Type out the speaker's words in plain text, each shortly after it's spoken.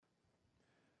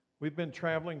We've been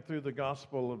traveling through the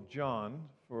Gospel of John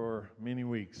for many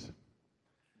weeks.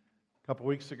 A couple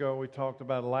weeks ago, we talked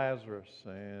about Lazarus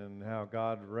and how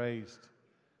God raised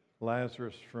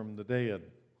Lazarus from the dead.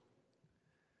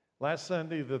 Last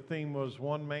Sunday, the theme was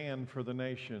one man for the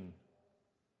nation.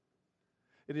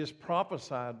 It is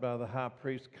prophesied by the high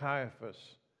priest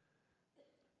Caiaphas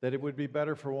that it would be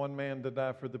better for one man to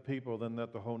die for the people than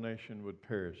that the whole nation would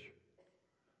perish.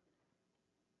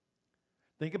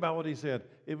 Think about what he said.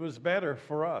 It was better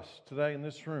for us today in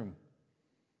this room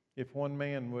if one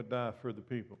man would die for the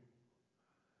people.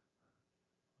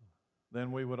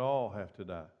 Then we would all have to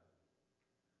die.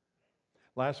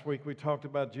 Last week we talked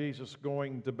about Jesus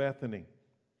going to Bethany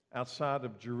outside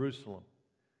of Jerusalem.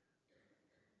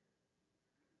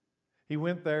 He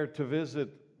went there to visit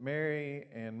Mary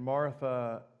and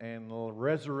Martha and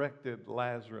resurrected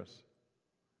Lazarus.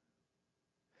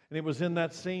 And it was in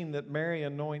that scene that Mary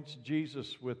anoints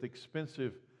Jesus with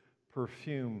expensive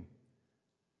perfume.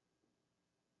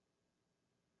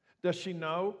 Does she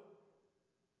know?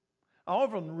 I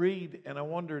often read and I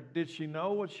wonder, did she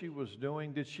know what she was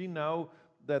doing? Did she know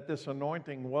that this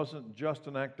anointing wasn't just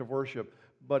an act of worship,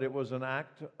 but it was an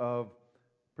act of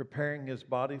preparing his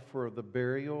body for the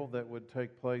burial that would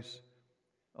take place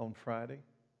on Friday,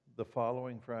 the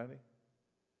following Friday?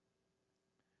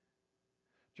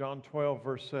 John 12,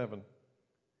 verse 7.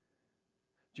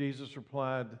 Jesus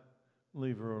replied,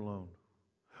 "Leave her alone."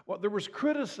 Well, there was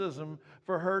criticism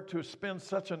for her to spend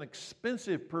such an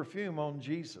expensive perfume on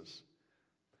Jesus.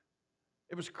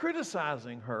 It was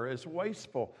criticizing her as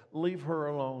wasteful. "Leave her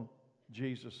alone,"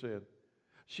 Jesus said.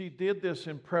 "She did this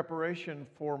in preparation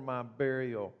for my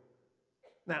burial."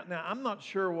 Now, I'm not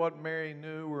sure what Mary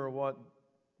knew or what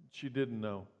she didn't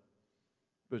know,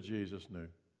 but Jesus knew.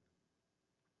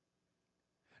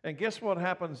 And guess what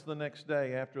happens the next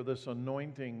day after this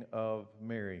anointing of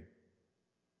Mary?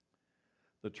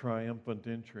 The triumphant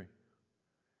entry.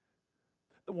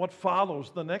 What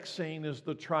follows, the next scene, is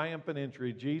the triumphant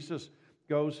entry. Jesus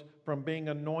goes from being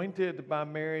anointed by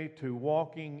Mary to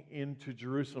walking into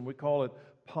Jerusalem. We call it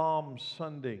Palm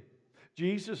Sunday.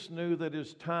 Jesus knew that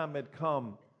his time had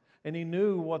come. And he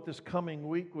knew what this coming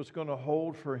week was going to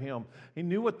hold for him. He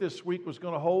knew what this week was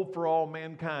going to hold for all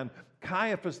mankind.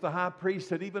 Caiaphas, the high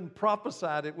priest, had even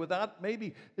prophesied it without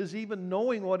maybe his even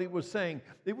knowing what he was saying.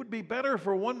 It would be better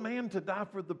for one man to die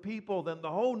for the people than the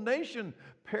whole nation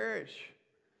perish.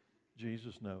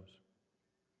 Jesus knows.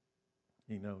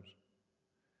 He knows.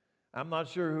 I'm not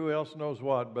sure who else knows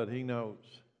what, but he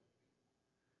knows.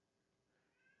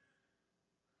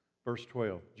 Verse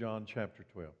 12, John chapter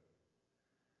 12.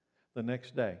 The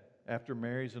next day, after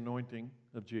Mary's anointing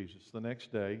of Jesus, the next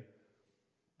day,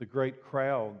 the great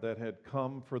crowd that had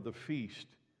come for the feast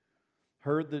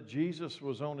heard that Jesus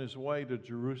was on his way to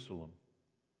Jerusalem.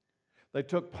 They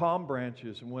took palm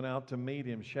branches and went out to meet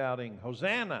him, shouting,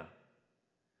 "Hosanna!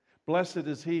 Blessed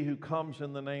is he who comes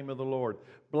in the name of the Lord.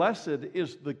 Blessed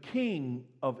is the King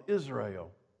of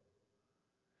Israel."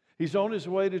 He's on his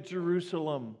way to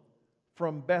Jerusalem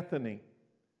from Bethany,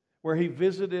 where he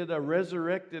visited a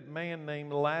resurrected man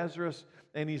named Lazarus,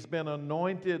 and he's been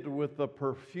anointed with the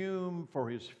perfume for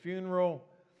his funeral,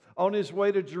 on his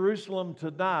way to Jerusalem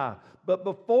to die. But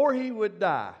before he would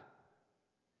die,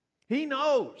 he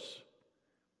knows,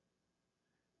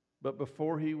 but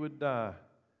before he would die,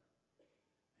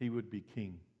 he would be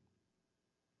king.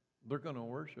 They're going to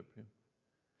worship him.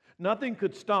 Nothing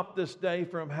could stop this day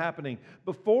from happening.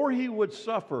 Before he would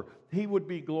suffer, he would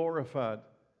be glorified.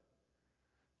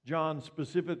 John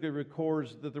specifically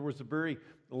records that there was a very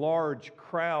large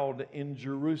crowd in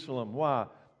Jerusalem. Why?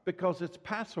 Because it's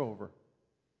Passover.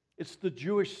 It's the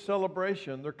Jewish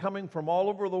celebration. They're coming from all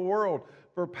over the world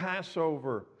for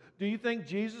Passover. Do you think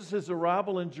Jesus'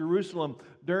 arrival in Jerusalem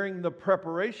during the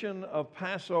preparation of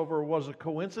Passover was a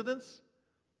coincidence?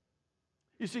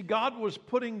 You see, God was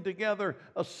putting together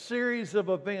a series of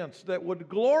events that would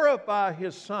glorify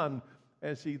his Son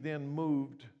as he then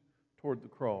moved toward the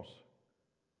cross.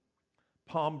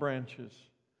 Palm branches,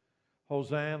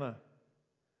 Hosanna.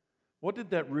 What did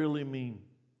that really mean?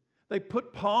 They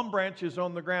put palm branches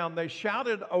on the ground. They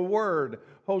shouted a word,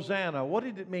 Hosanna. What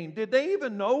did it mean? Did they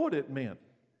even know what it meant?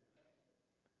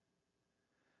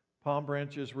 Palm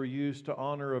branches were used to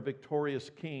honor a victorious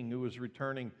king who was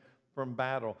returning from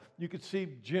battle. You could see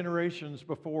generations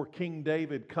before King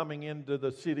David coming into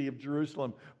the city of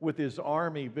Jerusalem with his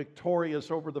army victorious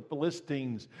over the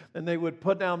Philistines. And they would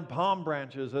put down palm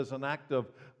branches as an act of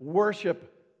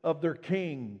worship of their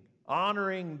king,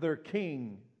 honoring their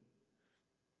king.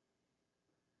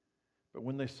 But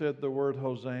when they said the word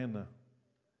Hosanna,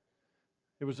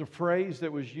 it was a phrase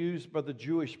that was used by the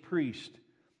Jewish priest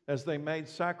as they made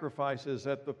sacrifices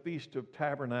at the Feast of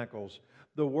Tabernacles.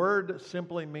 The word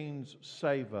simply means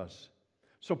save us.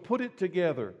 So put it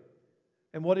together.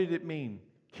 And what did it mean?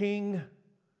 King,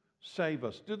 save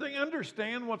us. Do they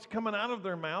understand what's coming out of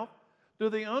their mouth? Do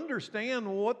they understand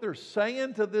what they're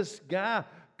saying to this guy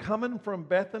coming from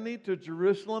Bethany to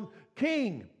Jerusalem?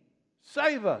 King,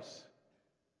 save us.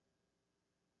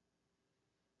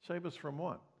 Save us from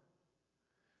what?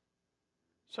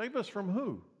 Save us from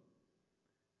who?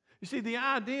 You see, the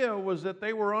idea was that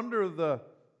they were under the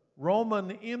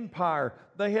Roman Empire.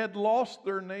 They had lost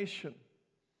their nation.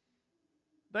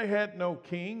 They had no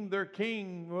king. Their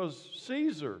king was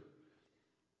Caesar.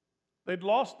 They'd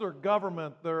lost their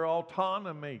government, their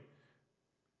autonomy.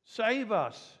 Save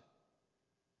us.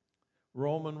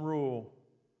 Roman rule.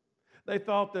 They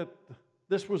thought that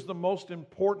this was the most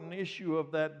important issue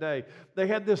of that day. They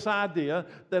had this idea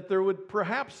that there would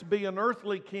perhaps be an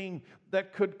earthly king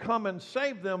that could come and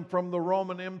save them from the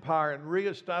Roman Empire and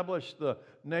reestablish the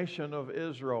nation of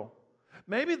Israel.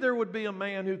 Maybe there would be a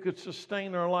man who could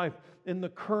sustain our life in the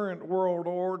current world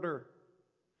order.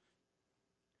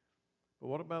 But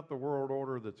what about the world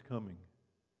order that's coming?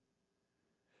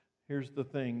 Here's the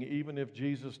thing, even if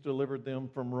Jesus delivered them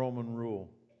from Roman rule,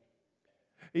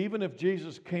 even if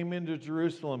Jesus came into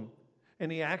Jerusalem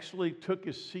and he actually took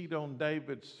his seat on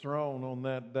David's throne on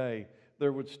that day,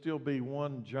 there would still be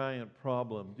one giant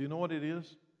problem. Do you know what it is?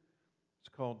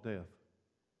 It's called death.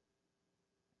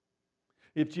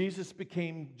 If Jesus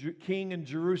became king in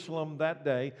Jerusalem that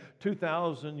day,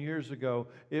 2,000 years ago,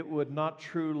 it would not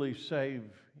truly save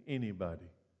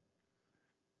anybody.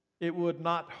 It would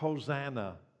not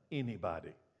Hosanna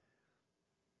anybody.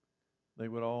 They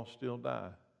would all still die.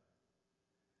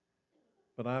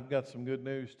 But I've got some good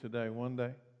news today. One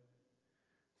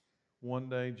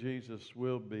day Jesus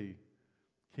will be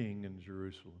king in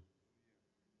Jerusalem.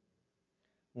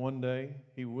 One day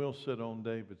he will sit on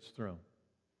David's throne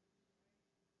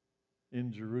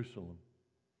in Jerusalem.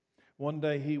 One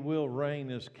day he will reign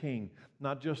as king,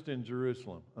 not just in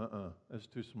Jerusalem. That's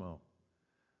too small.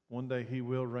 One day he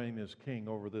will reign as king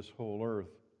over this whole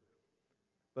earth.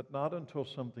 But not until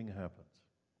something happens.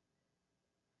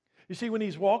 You see, when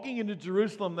he's walking into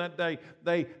Jerusalem that day,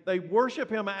 they worship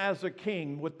him as a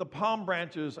king with the palm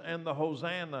branches and the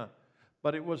Hosanna.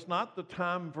 But it was not the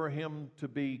time for him to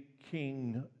be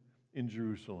king in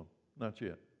Jerusalem. Not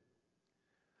yet.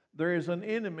 There is an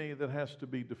enemy that has to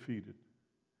be defeated.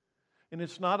 And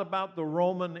it's not about the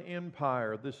Roman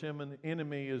Empire. This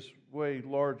enemy is way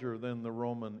larger than the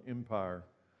Roman Empire.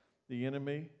 The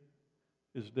enemy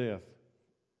is death.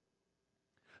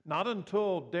 Not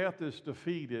until death is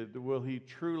defeated will he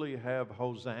truly have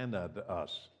Hosanna to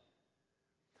us.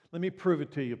 Let me prove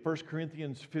it to you. 1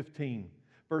 Corinthians 15,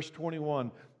 verse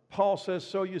 21. Paul says,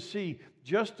 so you see,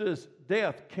 just as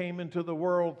death came into the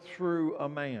world through a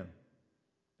man,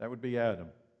 that would be Adam.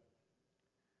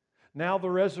 Now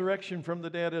the resurrection from the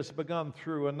dead has begun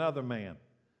through another man,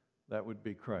 that would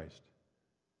be Christ.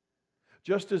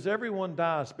 Just as everyone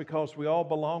dies because we all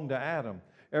belong to Adam,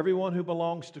 everyone who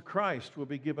belongs to Christ will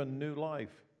be given new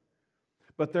life.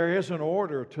 But there is an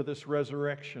order to this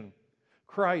resurrection.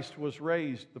 Christ was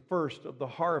raised the first of the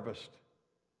harvest.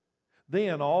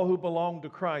 Then all who belong to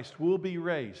Christ will be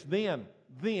raised.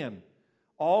 Then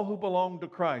all who belong to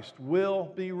Christ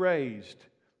will be raised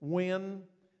when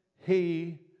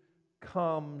he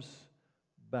comes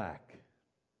back.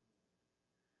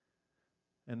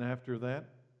 And after that,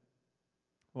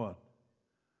 what?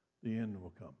 The end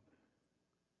will come.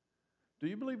 Do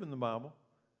you believe in the Bible?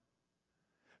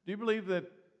 Do you believe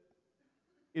that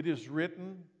it is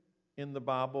written in the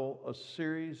Bible a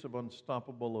series of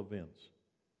unstoppable events?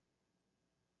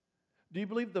 Do you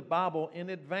believe the Bible in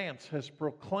advance has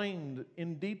proclaimed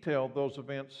in detail those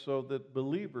events so that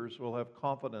believers will have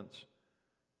confidence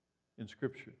in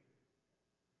Scripture?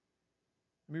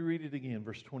 Let me read it again,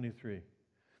 verse 23.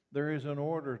 There is an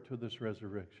order to this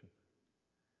resurrection.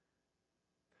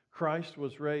 Christ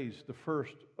was raised the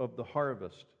first of the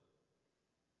harvest.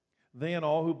 Then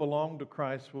all who belong to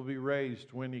Christ will be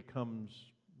raised when he comes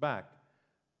back.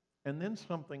 And then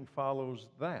something follows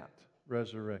that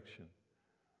resurrection.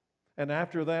 And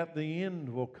after that, the end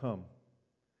will come,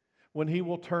 when he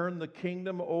will turn the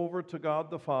kingdom over to God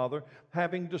the Father,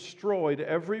 having destroyed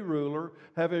every ruler,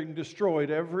 having destroyed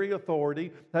every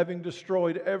authority, having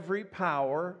destroyed every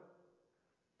power.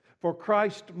 For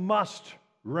Christ must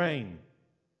reign.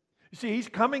 You see, he's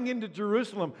coming into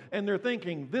Jerusalem, and they're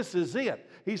thinking, this is it.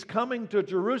 He's coming to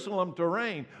Jerusalem to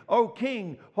reign. O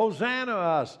King, Hosanna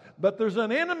us. But there's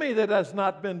an enemy that has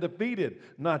not been defeated.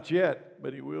 Not yet,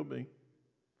 but he will be.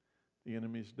 The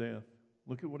enemy's death.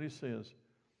 Look at what he says.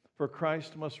 For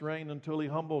Christ must reign until He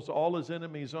humbles all His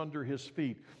enemies under His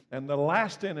feet. And the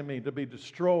last enemy to be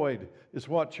destroyed is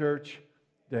what, church?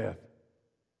 Death.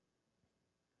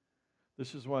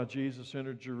 This is why Jesus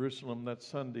entered Jerusalem that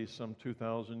Sunday some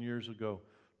 2,000 years ago,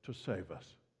 to save us.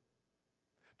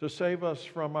 To save us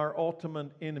from our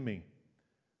ultimate enemy,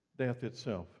 death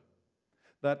itself.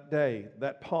 That day,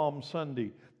 that Palm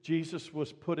Sunday, Jesus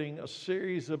was putting a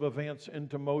series of events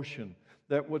into motion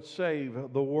that would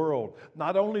save the world.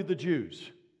 Not only the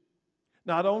Jews,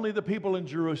 not only the people in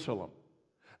Jerusalem,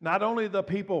 not only the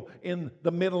people in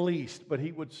the Middle East, but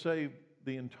He would save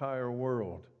the entire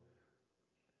world.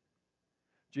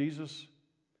 Jesus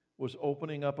was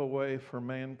opening up a way for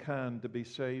mankind to be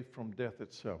saved from death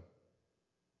itself.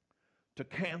 To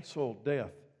cancel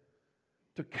death.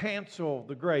 To cancel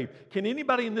the grave. Can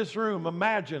anybody in this room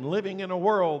imagine living in a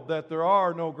world that there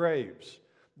are no graves?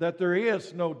 That there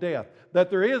is no death? That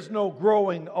there is no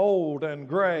growing old and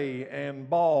gray and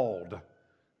bald?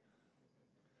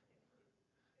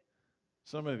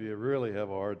 Some of you really have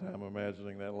a hard time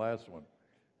imagining that last one.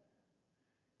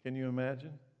 Can you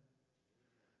imagine?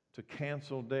 To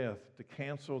cancel death, to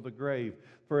cancel the grave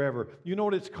forever. You know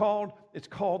what it's called? It's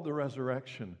called the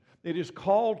resurrection. It is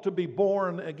called to be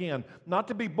born again. Not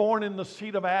to be born in the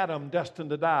seed of Adam, destined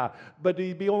to die, but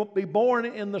to be born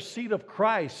in the seed of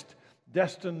Christ,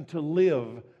 destined to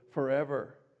live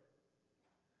forever.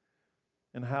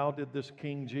 And how did this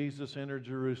King Jesus enter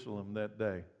Jerusalem that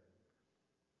day?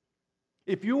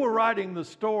 If you were writing the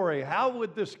story, how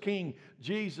would this King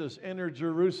Jesus enter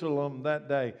Jerusalem that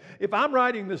day? If I'm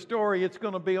writing the story, it's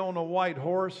going to be on a white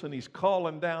horse and He's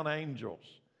calling down angels.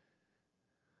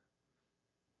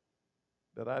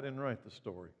 But I didn't write the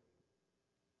story.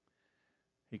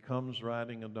 He comes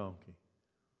riding a donkey.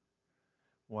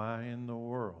 Why in the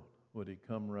world would He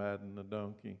come riding a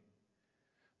donkey?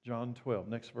 John 12,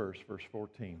 next verse, verse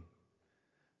 14.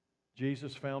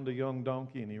 Jesus found a young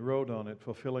donkey and He rode on it,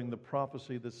 fulfilling the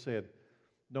prophecy that said,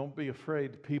 "Don't be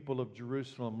afraid, people of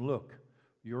Jerusalem. Look,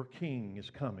 your king is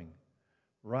coming,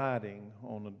 riding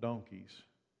on a donkey's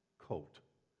colt."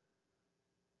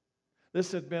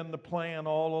 This had been the plan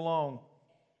all along.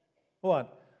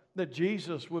 What? That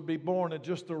Jesus would be born at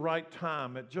just the right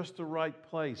time, at just the right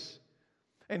place.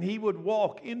 And He would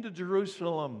walk into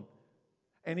Jerusalem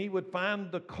and He would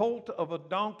find the colt of a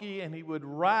donkey and He would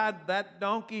ride that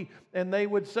donkey and they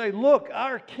would say, "Look,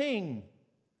 our king."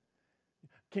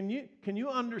 Can you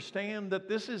understand that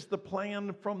this is the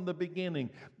plan from the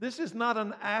beginning? This is not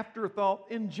an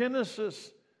afterthought. In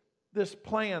Genesis, this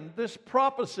plan, this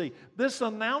prophecy, this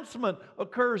announcement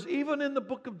occurs even in the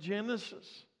book of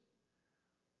Genesis.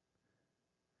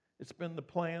 It's been the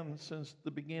plan since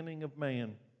the beginning of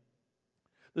man.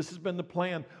 This has been the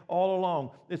plan all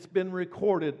along. It's been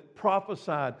recorded,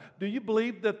 prophesied. Do you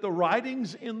believe that the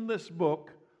writings in this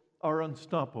book are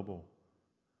unstoppable?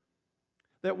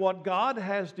 That what God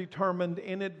has determined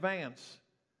in advance,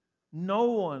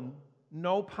 no one,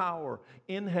 no power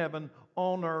in heaven,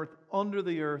 on earth, under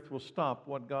the earth will stop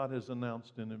what God has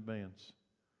announced in advance.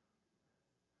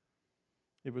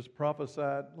 It was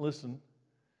prophesied, listen,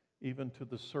 even to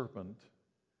the serpent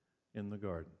in the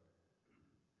garden.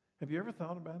 Have you ever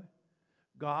thought about it?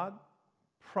 God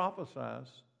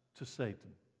prophesies to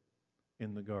Satan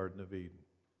in the Garden of Eden.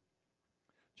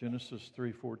 Genesis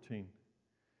 3:14.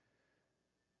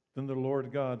 Then the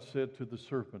Lord God said to the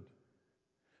serpent,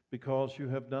 "Because you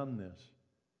have done this,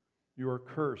 you are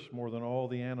cursed more than all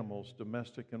the animals,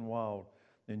 domestic and wild,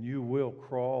 and you will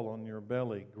crawl on your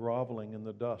belly, groveling in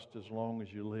the dust as long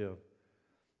as you live.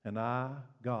 And I,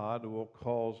 God, will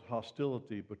cause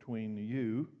hostility between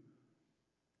you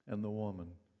and the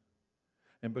woman,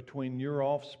 and between your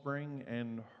offspring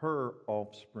and her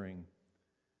offspring."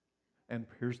 And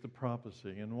here's the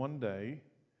prophecy. And one day,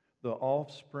 the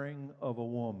offspring of a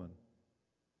woman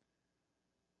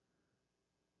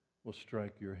will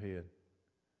strike your head.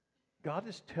 God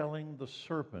is telling the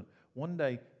serpent, one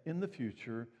day in the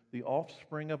future, the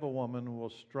offspring of a woman will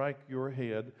strike your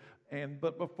head,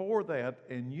 but before that,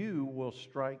 and you will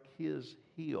strike his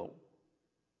heel.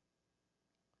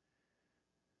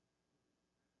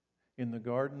 In the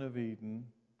Garden of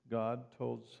Eden, God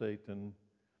told Satan,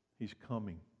 He's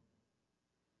coming.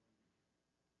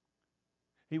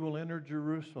 He will enter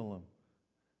Jerusalem.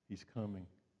 He's coming.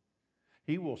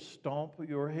 He will stomp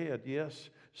your head. Yes,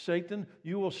 Satan,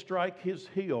 you will strike his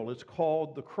heel. It's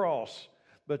called the cross.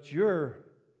 But you're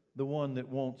the one that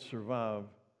won't survive.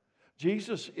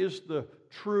 Jesus is the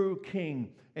true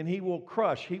king, and He will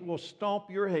crush. He will stomp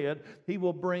your head. He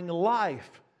will bring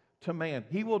life to man.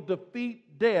 He will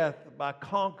defeat death by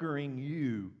conquering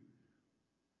you.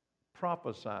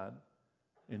 Prophesied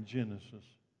in Genesis.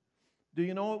 Do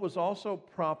you know it was also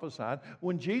prophesied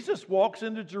when Jesus walks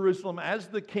into Jerusalem as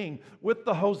the king with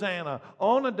the Hosanna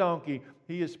on a donkey?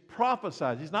 He is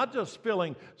prophesied. He's not just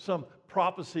filling some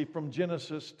prophecy from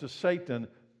Genesis to Satan.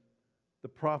 The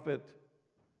prophet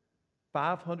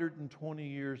 520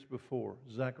 years before,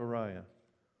 Zechariah.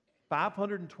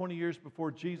 520 years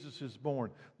before Jesus is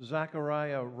born,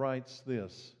 Zechariah writes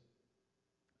this.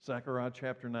 Zechariah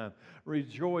chapter 9.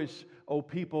 Rejoice, O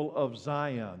people of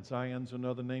Zion. Zion's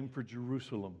another name for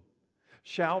Jerusalem.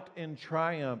 Shout in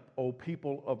triumph, O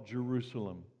people of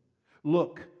Jerusalem.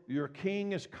 Look, your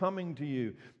king is coming to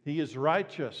you. He is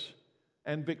righteous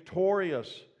and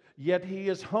victorious, yet he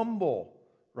is humble,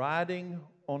 riding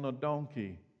on a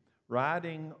donkey,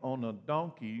 riding on a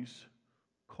donkey's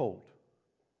colt.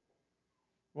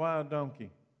 Why a donkey?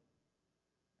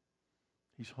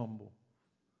 He's humble.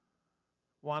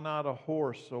 Why not a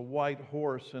horse, a white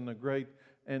horse in a great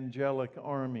angelic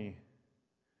army?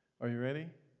 Are you ready?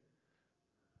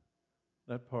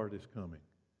 That part is coming.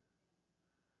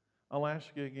 I'll ask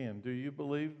you again, do you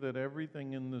believe that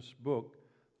everything in this book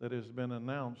that has been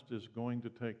announced is going to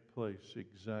take place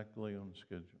exactly on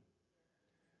schedule?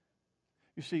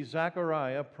 You see,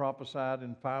 Zechariah prophesied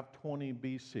in 520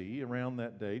 BC, around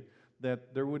that date,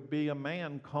 that there would be a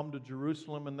man come to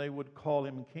Jerusalem and they would call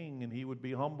him king, and he would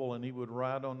be humble and he would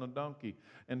ride on a donkey.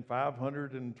 And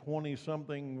 520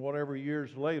 something, whatever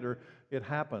years later, it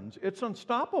happens. It's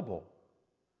unstoppable.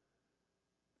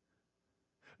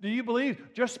 Do you believe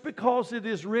just because it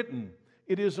is written,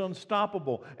 it is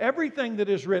unstoppable? Everything that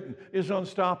is written is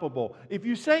unstoppable. If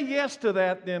you say yes to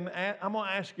that, then I'm going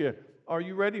to ask you, are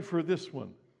you ready for this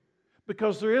one?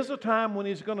 Because there is a time when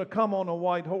he's going to come on a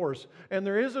white horse, and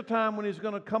there is a time when he's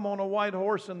going to come on a white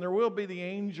horse, and there will be the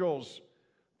angels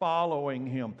following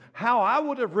him. How I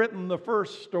would have written the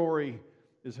first story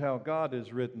is how God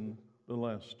has written the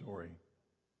last story.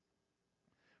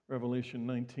 Revelation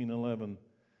 19:11,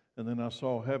 and then I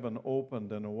saw heaven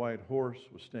opened, and a white horse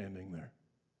was standing there.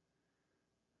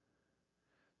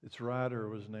 Its rider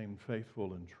was named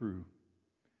Faithful and True,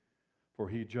 for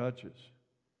he judges.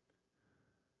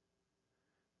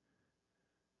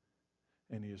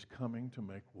 And he is coming to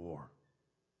make war.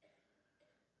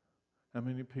 How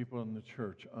many people in the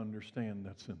church understand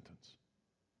that sentence?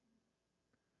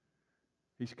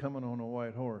 He's coming on a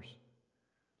white horse.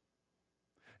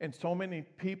 And so many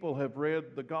people have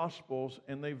read the Gospels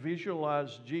and they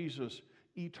visualize Jesus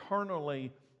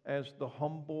eternally as the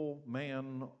humble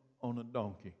man on a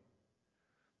donkey.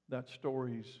 That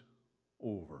story's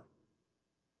over.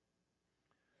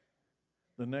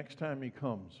 The next time he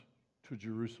comes to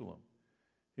Jerusalem,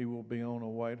 he will be on a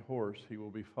white horse. He will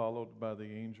be followed by the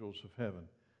angels of heaven.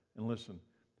 And listen,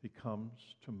 he comes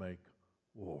to make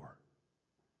war.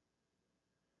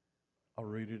 I'll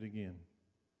read it again.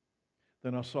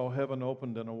 Then I saw heaven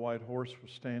opened, and a white horse was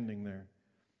standing there.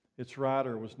 Its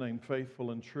rider was named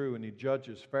Faithful and True, and he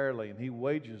judges fairly, and he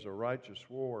wages a righteous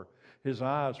war. His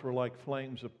eyes were like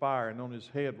flames of fire, and on his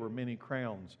head were many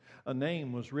crowns. A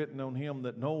name was written on him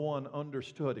that no one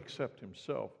understood except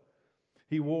himself.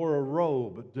 He wore a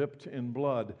robe dipped in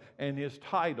blood, and his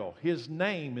title, his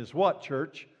name is what,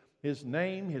 church? His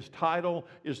name, his title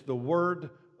is the Word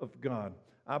of God.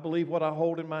 I believe what I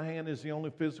hold in my hand is the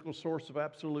only physical source of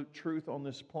absolute truth on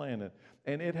this planet.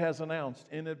 And it has announced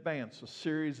in advance a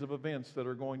series of events that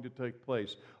are going to take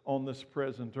place on this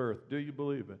present earth. Do you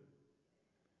believe it?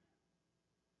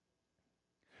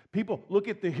 People look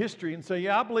at the history and say,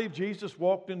 yeah, I believe Jesus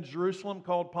walked in Jerusalem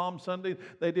called Palm Sunday.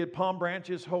 They did palm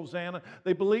branches, Hosanna.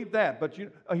 They believe that. But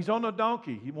he's on a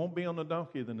donkey. He won't be on a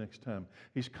donkey the next time.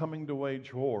 He's coming to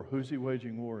wage war. Who's he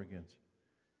waging war against?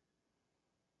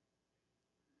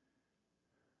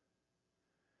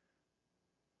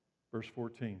 Verse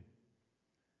 14.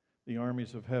 The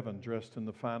armies of heaven, dressed in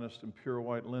the finest and pure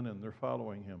white linen, they're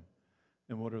following him.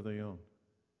 And what are they on?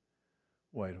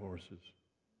 White horses.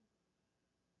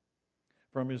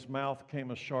 From his mouth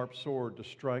came a sharp sword to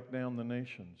strike down the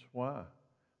nations. Why?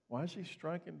 Why is he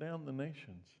striking down the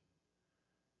nations?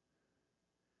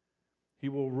 He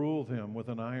will rule them with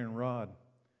an iron rod.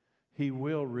 He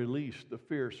will release the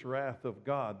fierce wrath of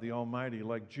God, the Almighty,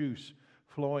 like juice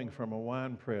flowing from a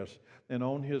winepress. And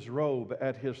on his robe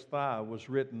at his thigh was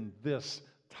written this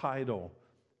title,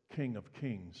 King of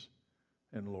Kings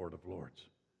and Lord of Lords.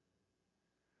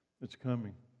 It's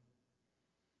coming.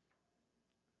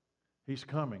 He's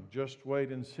coming. Just wait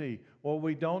and see. What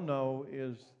we don't know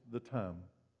is the time.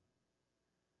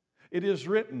 It is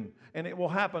written, and it will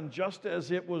happen just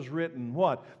as it was written.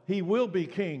 What? He will be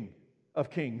King of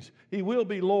Kings. He will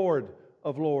be Lord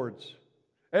of Lords.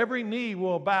 Every knee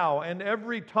will bow, and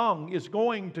every tongue is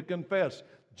going to confess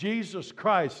Jesus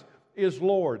Christ is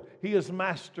Lord. He is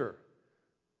Master.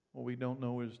 What we don't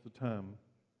know is the time.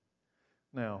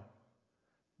 Now,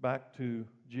 back to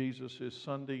Jesus'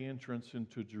 Sunday entrance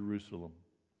into Jerusalem.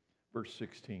 Verse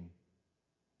 16.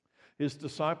 His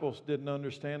disciples didn't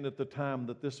understand at the time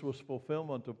that this was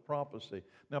fulfillment of prophecy.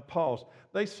 Now pause.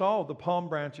 They saw the palm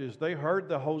branches. They heard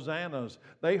the hosannas.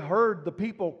 They heard the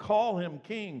people call him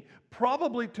king,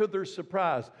 probably to their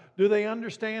surprise. Do they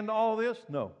understand all this?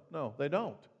 No, they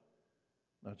don't.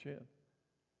 Not yet.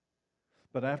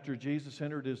 But after Jesus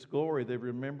entered his glory, they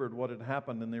remembered what had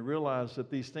happened, and they realized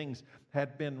that these things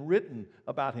had been written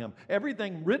about him.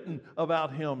 Everything written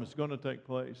about him is going to take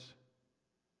place.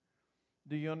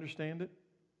 Do you understand it?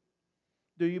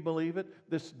 Do you believe it?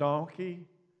 This donkey,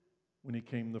 when he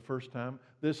came the first time,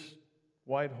 this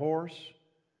white horse,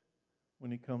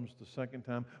 when he comes the second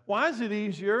time. Why is it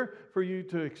easier for you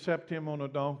to accept him on a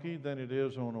donkey than it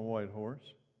is on a white horse?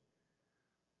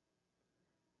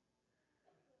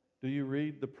 Do you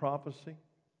read the prophecy?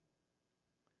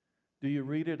 Do you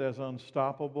read it as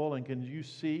unstoppable? And can you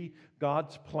see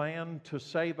God's plan to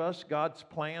save us? God's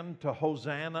plan to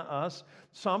Hosanna us?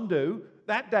 Some do.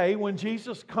 That day when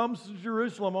Jesus comes to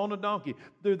Jerusalem on a donkey,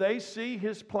 do they see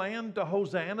his plan to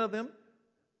Hosanna them?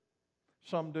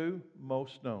 Some do.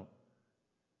 Most don't.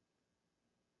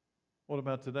 What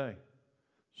about today?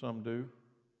 Some do.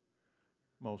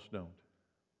 Most don't.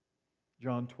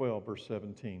 John 12, verse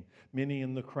 17. Many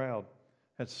in the crowd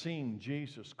had seen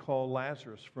Jesus call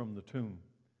Lazarus from the tomb,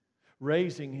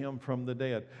 raising him from the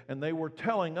dead, and they were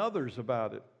telling others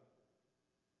about it.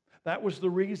 That was the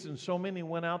reason so many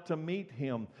went out to meet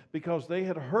him, because they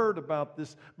had heard about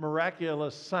this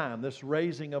miraculous sign, this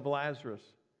raising of Lazarus.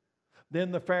 Then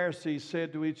the Pharisees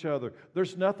said to each other,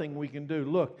 "There's nothing we can do.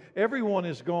 Look, everyone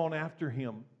has gone after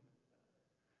him.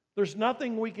 There's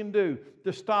nothing we can do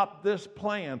to stop this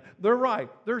plan." They're right.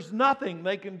 There's nothing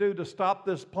they can do to stop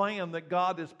this plan that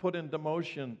God has put into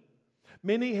motion.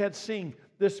 Many had seen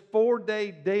this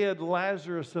 4-day dead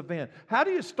Lazarus event. How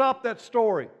do you stop that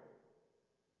story?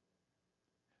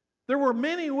 There were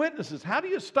many witnesses. How do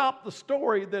you stop the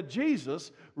story that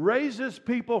Jesus raises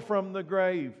people from the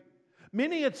grave?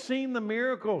 Many had seen the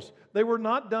miracles. They were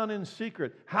not done in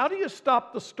secret. How do you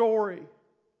stop the story?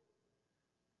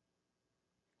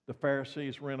 The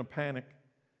Pharisees were in a panic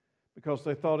because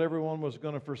they thought everyone was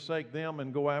going to forsake them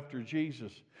and go after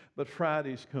Jesus. But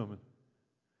Friday's coming.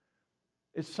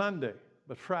 It's Sunday,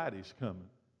 but Friday's coming.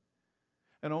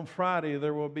 And on Friday,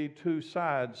 there will be two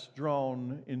sides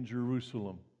drawn in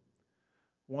Jerusalem.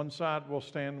 One side will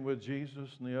stand with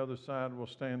Jesus, and the other side will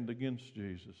stand against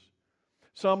Jesus.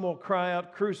 Some will cry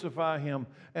out, "Crucify him,"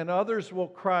 and others will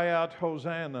cry out,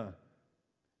 "Hosanna."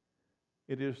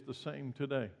 It is the same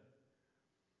today.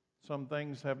 Some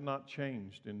things have not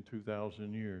changed in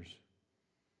 2,000 years.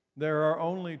 There are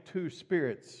only two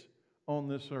spirits on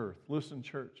this earth. Listen,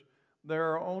 church.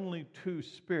 There are only two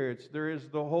spirits. There is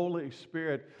the Holy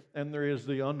Spirit and there is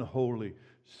the unholy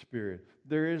spirit.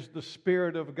 There is the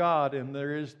Spirit of God and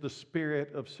there is the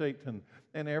spirit of Satan.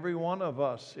 And every one of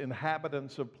us,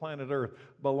 inhabitants of planet Earth,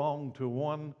 belong to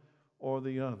one or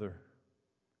the other.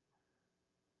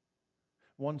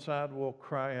 One side will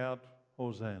cry out,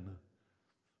 "Hosanna,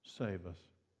 save us."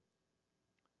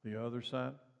 The other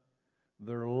side,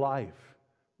 their life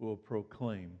will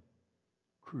proclaim,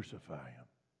 "Crucify him."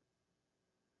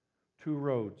 Two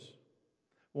roads,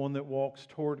 one that walks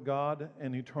toward God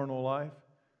and eternal life,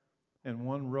 and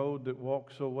one road that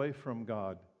walks away from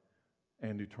God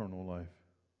and eternal life.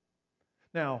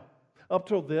 Now, up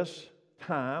till this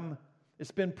time,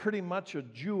 it's been pretty much a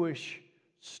Jewish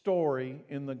story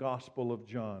in the Gospel of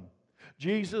John.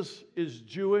 Jesus is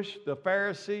Jewish, the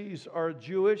Pharisees are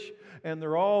Jewish, and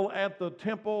they're all at the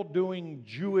temple doing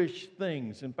Jewish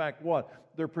things. In fact,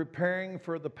 what? They're preparing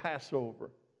for the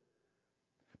Passover.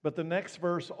 But the next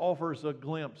verse offers a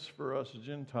glimpse for us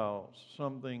Gentiles,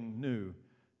 something new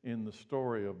in the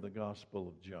story of the Gospel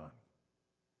of John.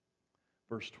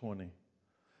 Verse 20.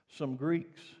 Some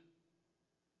Greeks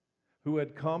who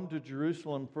had come to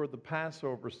Jerusalem for the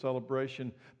Passover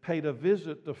celebration paid a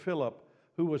visit to Philip,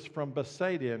 who was from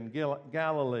Bethsaida in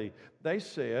Galilee. They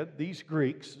said, these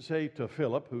Greeks say to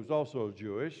Philip, who's also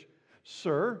Jewish,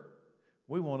 "Sir,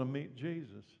 we want to meet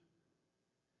Jesus."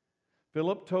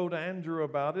 Philip told Andrew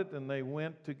about it, and they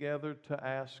went together to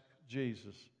ask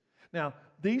Jesus. Now,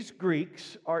 these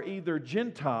Greeks are either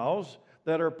Gentiles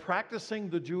that are practicing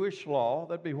the Jewish law,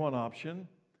 that'd be one option.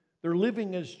 They're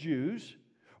living as Jews,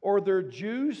 or they're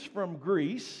Jews from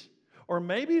Greece, or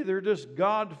maybe they're just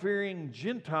God-fearing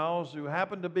Gentiles who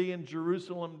happen to be in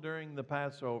Jerusalem during the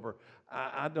Passover.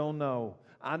 I don't know.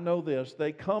 I know this.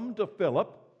 They come to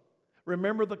Philip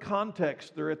Remember the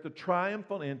context. They're at the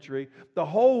triumphal entry. The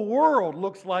whole world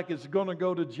looks like it's going to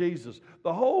go to Jesus.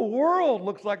 The whole world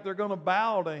looks like they're going to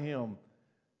bow to Him.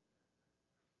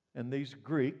 And these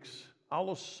Greeks,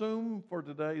 I'll assume for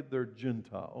today they're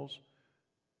Gentiles,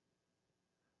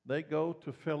 they go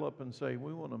to Philip and say,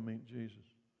 we want to meet Jesus.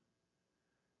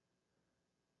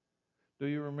 Do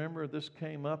you remember this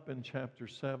came up in chapter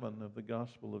 7 of the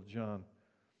Gospel of John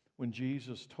when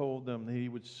Jesus told them that He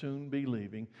would soon be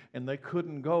leaving and they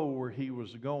couldn't go where He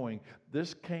was going?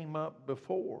 This came up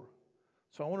before.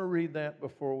 So I want to read that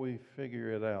before we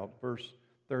figure it out. Verse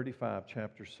 35,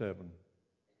 chapter 7.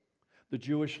 The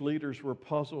Jewish leaders were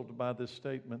puzzled by this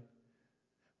statement.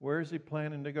 Where is He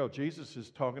planning to go? Jesus is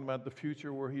talking about the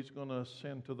future where He's going to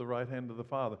ascend to the right hand of the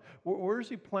Father. Where is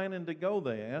He planning to go,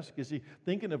 they ask? Is He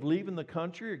thinking of leaving the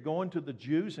country or going to the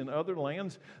Jews in other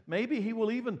lands? Maybe He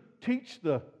will even teach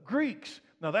the Greeks.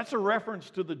 Now that's a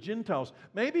reference to the Gentiles.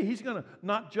 Maybe He's going to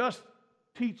not just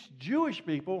teach Jewish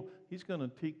people, He's going to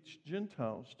teach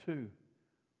Gentiles too.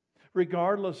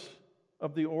 Regardless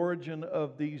of the origin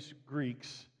of these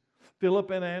Greeks,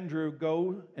 Philip and Andrew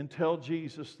go and tell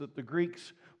Jesus that the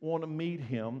Greeks want to meet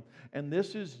Him, and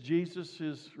this is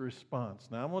Jesus' response.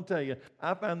 Now, I'm going to tell you,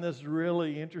 I find this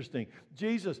really interesting.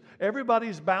 Jesus,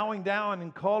 everybody's bowing down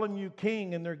and calling you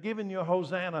king, and they're giving you a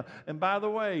Hosanna. And by the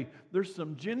way, there's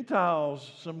some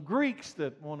Gentiles, some Greeks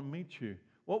that want to meet you.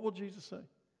 What will Jesus say?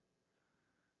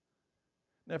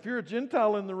 Now, if you're a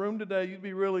Gentile in the room today, you'd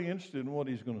be really interested in what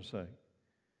He's going to say.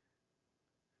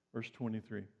 Verse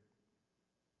 23.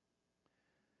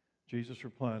 Jesus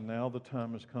replied, now the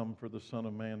time has come for the Son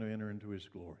of Man to enter into His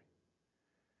glory.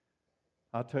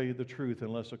 I tell you the truth,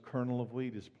 unless a kernel of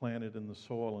wheat is planted in the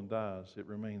soil and dies, it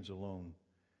remains alone.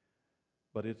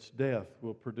 But its death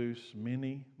will produce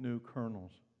many new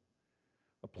kernels,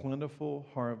 a plentiful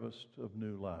harvest of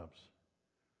new lives.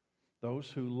 Those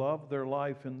who love their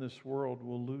life in this world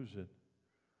will lose it.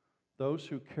 Those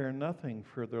who care nothing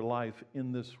for their life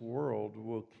in this world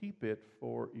will keep it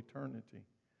for eternity.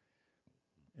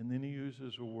 And then He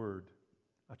uses a word.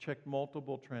 I checked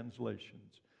multiple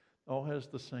translations. All has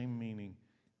the same meaning.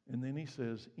 And then He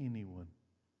says, anyone.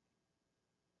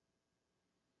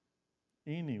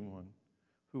 Anyone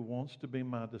who wants to be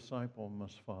my disciple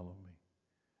must follow me.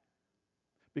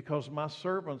 Because my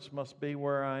servants must be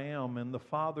where I am, and the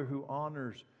Father who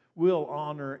honors will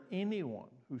honor anyone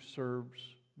who serves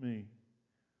me.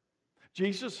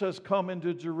 Jesus has come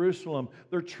into Jerusalem.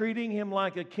 They're treating Him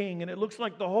like a king, and it looks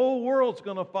like the whole world's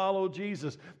going to follow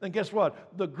Jesus. And guess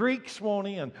what? The Greeks won't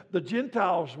in. The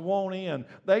Gentiles won't in.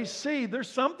 They see there's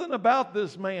something about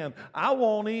this man. I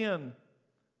won't in.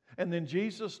 And then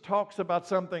Jesus talks about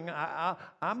something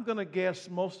I'm going to guess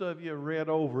most of you read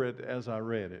over it as I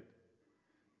read it.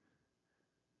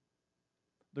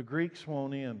 The Greeks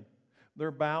won't in.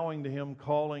 They're bowing to Him,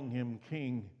 calling Him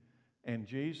king. And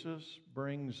Jesus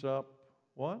brings up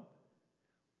what?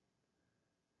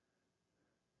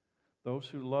 Those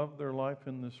who love their life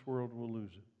in this world will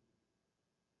lose it.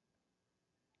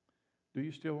 Do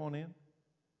you still want in?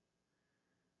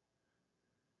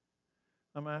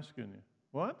 I'm asking you.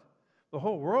 What? The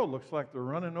whole world looks like they're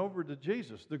running over to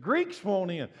Jesus. The Greeks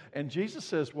won't in. And Jesus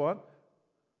says what?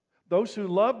 Those who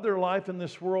love their life in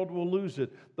this world will lose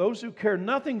it. Those who care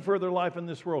nothing for their life in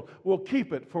this world will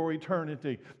keep it for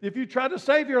eternity. If you try to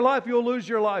save your life, you'll lose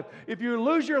your life. If you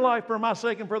lose your life for my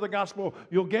sake and for the gospel,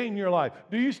 you'll gain your life.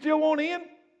 Do you still want in?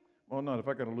 Well, not if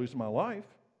I got to lose my life.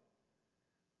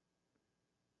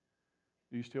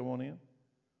 Do you still want in?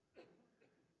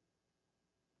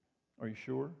 Are you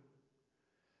sure?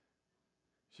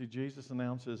 See, Jesus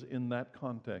announces in that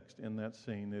context, in that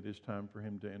scene, it is time for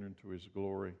Him to enter into His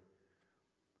glory.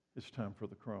 It's time for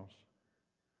the cross.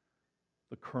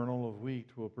 The kernel of wheat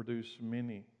will produce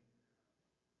many,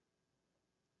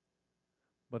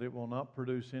 but it will not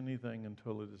produce anything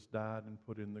until it is died and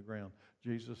put in the ground.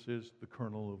 Jesus is the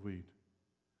kernel of wheat.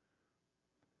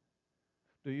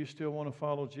 Do you still want to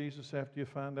follow Jesus after you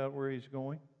find out where He's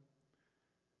going?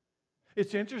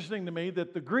 It's interesting to me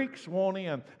that the Greeks won't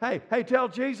in. Hey, tell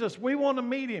Jesus, we want to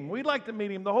meet Him. We'd like to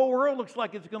meet Him. The whole world looks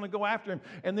like it's going to go after Him.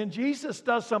 And then Jesus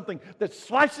does something that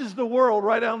slices the world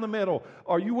right down the middle.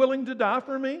 Are you willing to die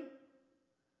for me?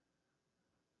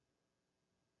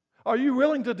 Are you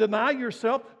willing to deny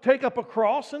yourself, take up a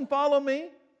cross and follow me?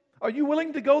 Are you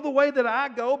willing to go the way that I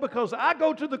go? Because I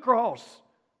go to the cross.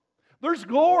 There's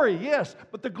glory, yes,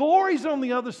 but the glory's on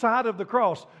the other side of the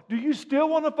cross. Do you still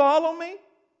want to follow me?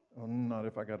 Well, not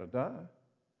if I got to die.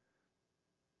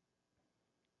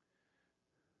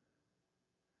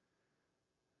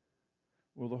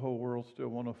 Will the whole world still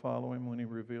want to follow Him when He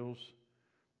reveals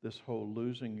this whole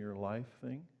losing your life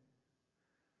thing?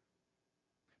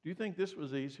 Do you think this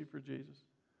was easy for Jesus?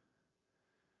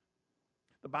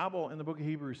 The Bible in the book of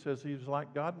Hebrews says he was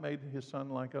like God made his son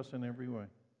like us in every way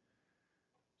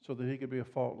so that he could be a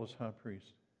faultless high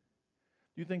priest.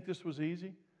 Do you think this was easy?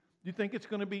 Do you think it's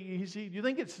going to be easy? Do you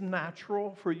think it's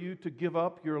natural for you to give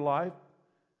up your life?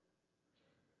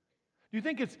 Do you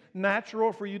think it's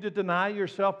natural for you to deny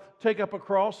yourself, take up a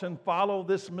cross, and follow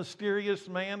this mysterious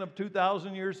man of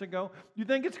 2,000 years ago? Do you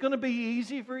think it's going to be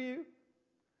easy for you?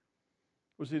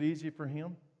 Was it easy for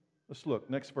him? Let's look.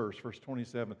 Next verse, verse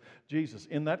 27. Jesus,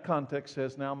 in that context,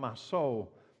 says, now my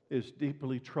soul is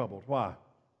deeply troubled. Why?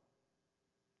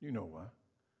 You know why.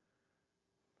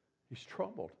 He's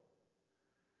troubled.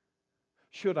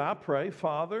 Should I pray,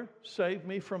 Father, save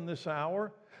me from this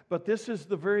hour? But this is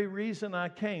the very reason I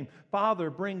came. Father,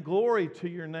 bring glory to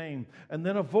your name. And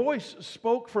then a voice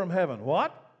spoke from heaven.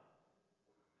 What?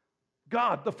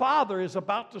 God, the Father, is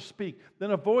about to speak.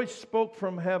 Then a voice spoke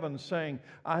from heaven saying,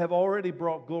 I have already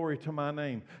brought glory to my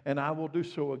name, and I will do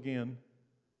so again.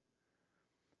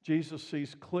 Jesus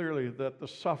sees clearly that the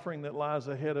suffering that lies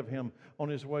ahead of him on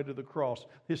his way to the cross,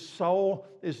 his soul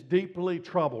is deeply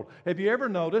troubled. Have you ever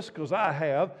noticed, because I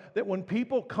have, that when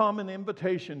people come in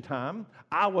invitation time,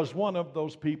 I was one of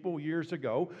those people years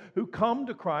ago who come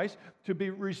to Christ to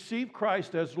receive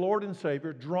Christ as Lord and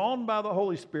Savior, drawn by the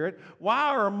Holy Spirit. Why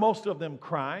are most of them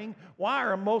crying? Why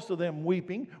are most of them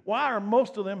weeping? Why are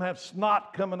most of them have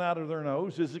snot coming out of their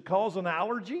nose? Is it cause an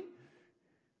allergy?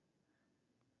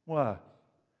 Why?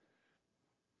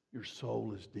 Your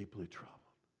soul is deeply troubled.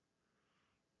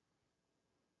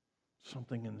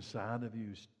 Something inside of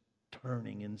you is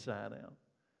turning inside out.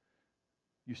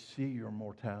 You see your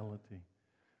mortality.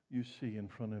 You see in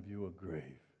front of you a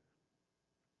grave.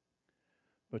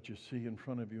 But you see in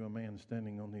front of you a man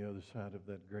standing on the other side of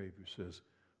that grave who says,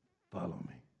 follow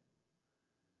me.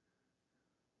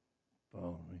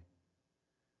 Follow me.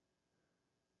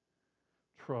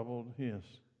 Troubled, yes.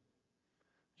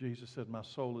 Jesus said, my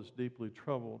soul is deeply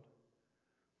troubled.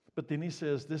 But then he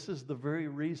says, this is the very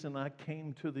reason I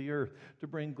came to the earth, to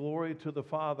bring glory to the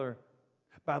Father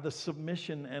by the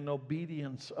submission and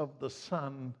obedience of the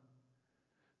Son.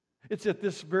 It's at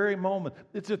this very moment.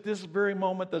 It's at this very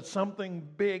moment that something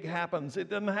big happens. It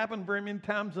doesn't happen very many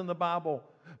times in the Bible.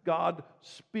 God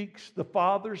speaks, the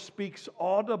Father speaks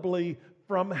audibly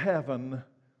from heaven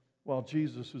while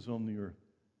Jesus is on the earth.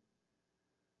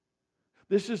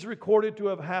 This is recorded to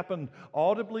have happened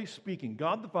audibly speaking.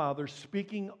 God the Father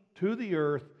speaking to the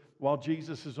earth while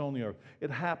Jesus is on the earth. It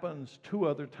happens 2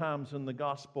 other times in the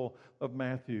Gospel of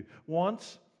Matthew.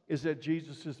 Once is at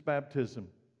Jesus' baptism.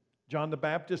 John the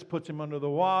Baptist puts him under the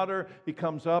water. He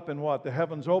comes up and what? The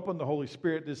heavens open. The Holy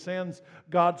Spirit descends.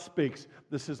 God speaks.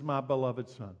 This is my beloved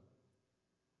Son.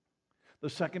 The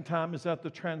second time is at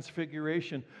the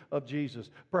transfiguration of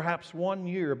Jesus, perhaps 1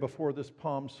 year before this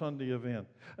Palm Sunday event.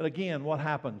 And again, what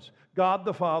happens? God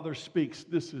the Father speaks,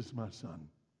 this is my Son.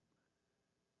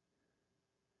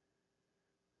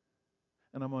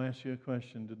 And I'm going to ask you a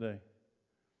question today.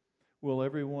 Will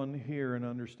everyone hear and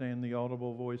understand the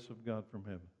audible voice of God from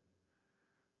heaven?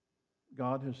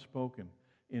 God has spoken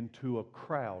into a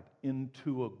crowd,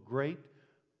 into a great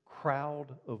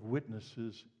crowd of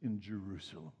witnesses in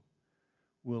Jerusalem.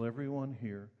 Will everyone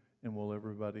hear and will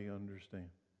everybody understand?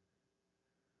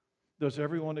 Does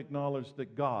everyone acknowledge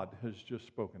that God has just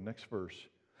spoken? Next verse.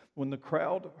 When the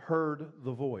crowd heard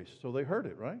the voice, so they heard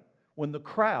it, right? When the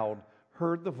crowd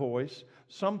heard the voice,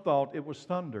 some thought it was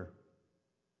thunder,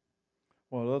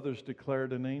 while others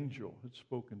declared an angel had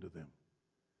spoken to them.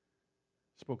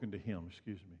 Spoken to him,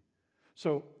 excuse me.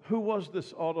 So, who was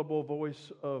this audible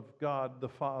voice of God the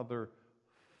Father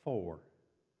for?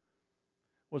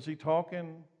 Was he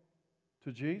talking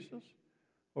to Jesus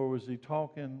or was he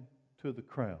talking to the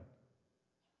crowd?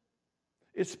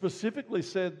 It specifically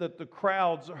said that the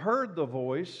crowds heard the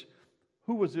voice.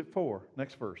 Who was it for?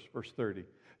 Next verse, verse 30.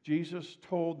 Jesus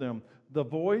told them, the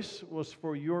voice was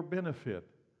for your benefit,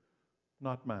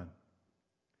 not mine.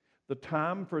 The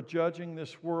time for judging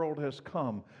this world has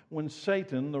come, when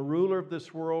Satan, the ruler of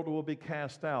this world, will be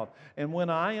cast out. And when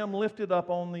I am lifted up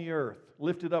on the earth,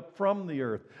 lifted up from the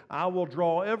earth, I will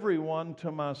draw everyone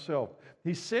to myself.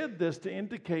 He said this to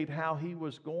indicate how he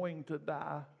was going to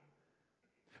die.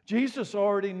 Jesus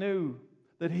already knew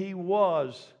that he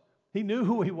knew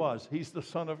who he was. He's the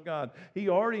Son of God. He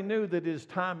already knew that his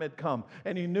time had come,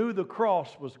 and he knew the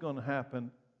cross was going to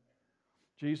happen.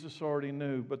 Jesus already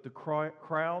knew, but the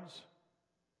crowds,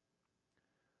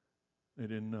 they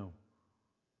didn't know.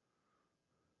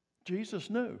 Jesus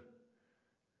knew,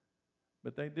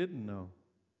 but they didn't know.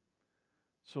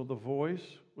 So the voice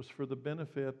was for the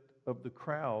benefit of the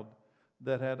crowd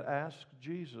that had asked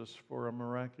Jesus for a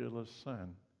miraculous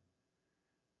sign.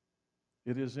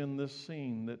 It is in this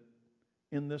scene, that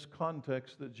in this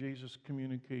context, that Jesus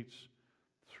communicates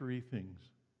three things.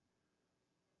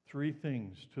 Three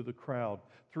things to the crowd.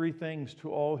 Three things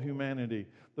to all humanity.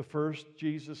 The first,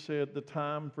 Jesus said, the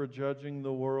time for judging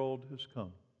the world has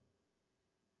come.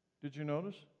 Did you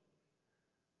notice?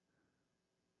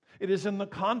 It is in the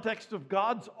context of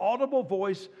God's audible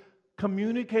voice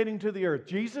communicating to the earth.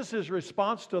 Jesus'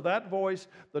 response to that voice,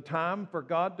 the time for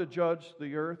God to judge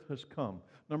the earth has come.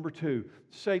 Number two,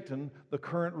 Satan, the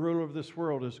current ruler of this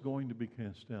world, is going to be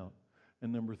cast out.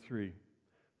 And number three,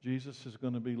 Jesus is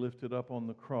going to be lifted up on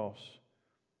the cross,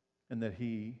 and that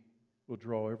He will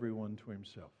draw everyone to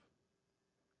Himself.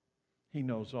 He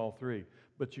knows all three.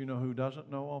 But you know who doesn't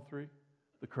know all three?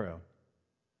 The crowd.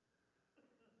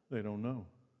 They don't know.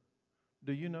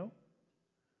 Do you know?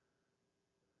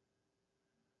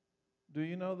 Do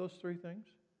you know those three things?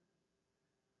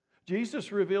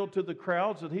 Jesus revealed to the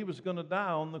crowds that He was going to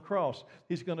die on the cross.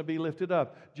 He's going to be lifted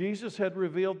up. Jesus had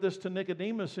revealed this to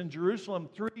Nicodemus in Jerusalem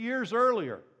 3 years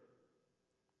earlier.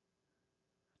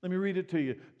 Let me read it to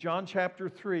you. John chapter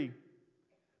 3,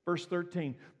 verse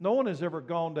 13. No one has ever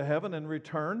gone to heaven and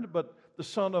returned, but the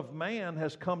Son of Man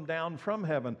has come down from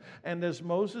heaven. And as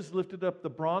Moses lifted up the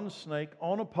bronze snake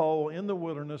on a pole in the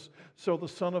wilderness, so the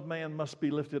Son of Man must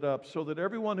be lifted up, so that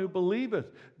everyone who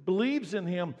believes in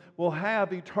Him will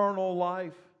have eternal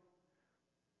life.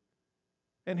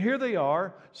 And here they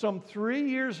are, some 3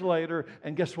 years later,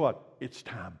 and guess what? It's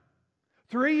time.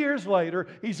 3 years later,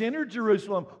 He's entered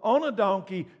Jerusalem on a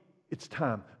donkey. It's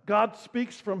time. God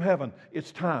speaks from heaven.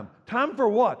 It's time. Time for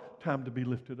what? Time to be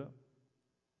lifted up.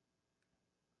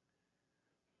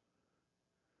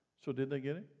 So did they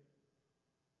get it?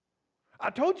 I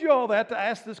told you all that to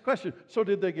ask this question. So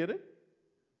did they get it?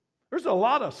 There's a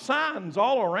lot of signs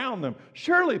all around them.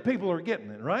 Surely people are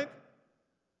getting it, right?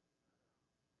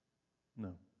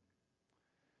 No.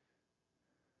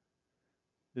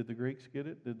 Did the Greeks get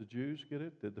it? Did the Jews get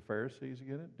it? Did the Pharisees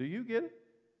get it? Do you get it?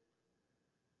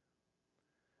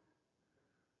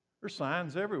 There's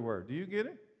signs everywhere. Do you get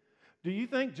it? Do you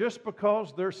think just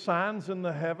because there's signs in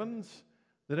the heavens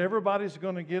that everybody's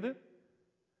going to get it?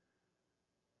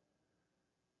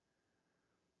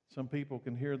 Some people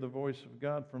can hear the voice of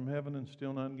God from heaven and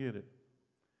still not get it.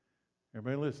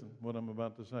 Everybody listen to what I'm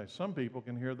about to say. Some people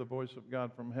can hear the voice of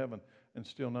God from heaven and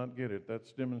still not get it.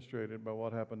 That's demonstrated by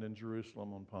what happened in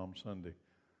Jerusalem on Palm Sunday.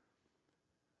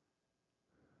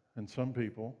 And some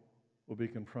people will be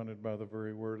confronted by the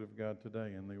very word of God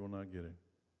today and they will not get it.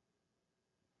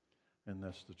 And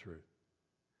that's the truth.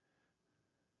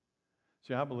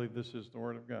 See, I believe this is the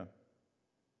Word of God.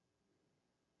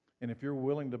 And if you're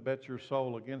willing to bet your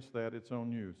soul against that, it's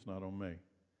on you. It's not on me.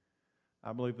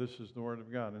 I believe this is the Word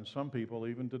of God. And some people,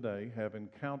 even today, have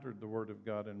encountered the Word of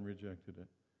God and rejected it.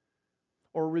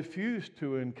 Or refused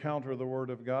to encounter the Word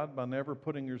of God by never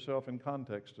putting yourself in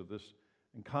context of this,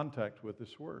 in contact with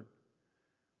this Word.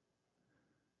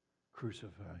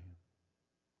 Crucify Him.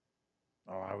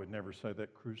 Oh, I would never say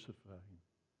that. Crucify Him.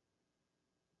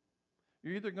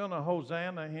 You're either going to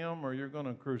Hosanna Him or you're going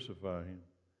to crucify Him.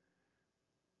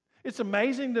 It's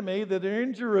amazing to me that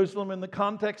in Jerusalem, in the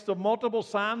context of multiple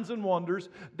signs and wonders,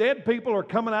 dead people are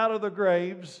coming out of the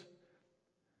graves.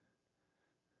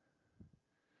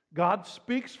 God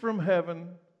speaks from heaven,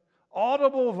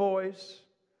 audible voice.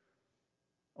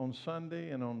 On Sunday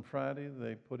and on Friday,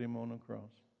 they put Him on a cross.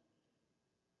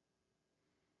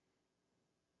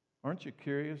 Aren't you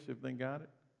curious if they got it?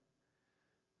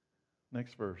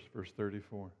 Next verse, verse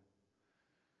 34.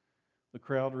 The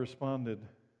crowd responded,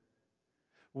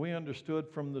 "We understood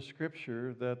from the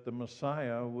Scripture that the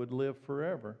Messiah would live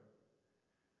forever.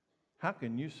 How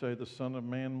can you say the Son of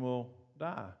Man will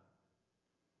die?"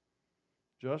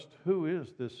 Just who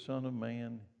is this Son of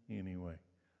Man anyway?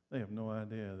 They have no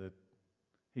idea that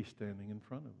He's standing in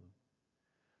front of them.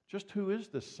 Just who is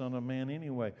this Son of Man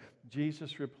anyway?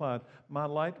 Jesus replied, "My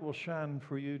light will shine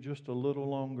for you just a little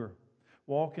longer.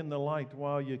 Walk in the light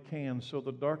while you can, so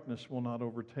the darkness will not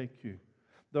overtake you.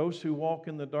 Those who walk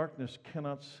in the darkness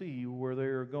cannot see where they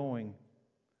are going."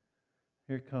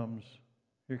 Here comes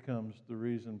the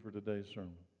reason for today's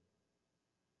sermon.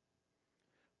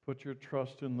 Put your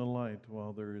trust in the light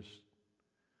while there is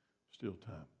still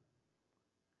time.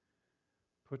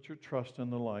 Put your trust in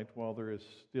the light while there is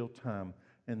still time,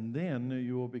 and then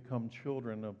you will become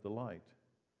children of the light.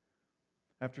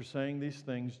 After saying these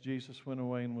things, Jesus went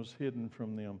away and was hidden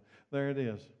from them. There it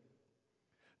is.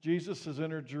 Jesus has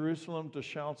entered Jerusalem to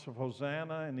shouts of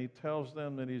Hosanna, and He tells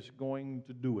them that He's going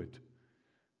to do it.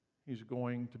 He's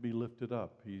going to be lifted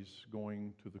up. He's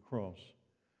going to the cross.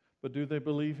 But do they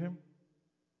believe him?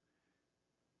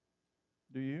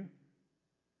 Do you?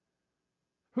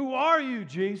 Who are you,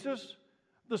 Jesus?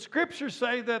 The Scriptures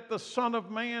say that the Son of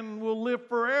Man will live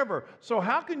forever. So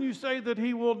how can you say that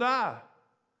he will die?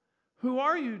 Who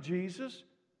are you, Jesus?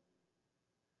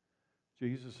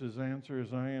 Jesus' answer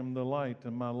is, I am the light,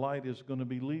 and my light is going to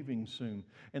be leaving soon.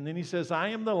 And then he says, I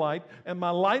am the light, and my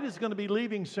light is going to be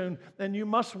leaving soon, and you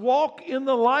must walk in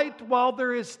the light while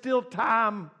there is still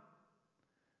time.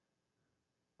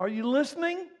 Are you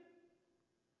listening?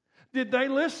 Did they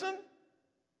listen?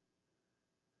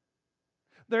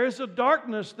 There is a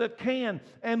darkness that can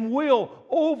and will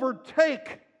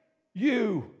overtake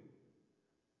you.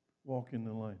 Walk in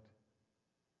the light.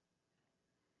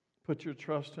 Put your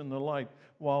trust in the light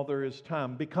while there is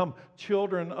time. Become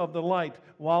children of the light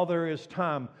while there is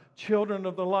time. Children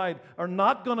of the light are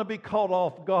not going to be caught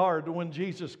off guard when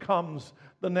Jesus comes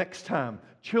the next time.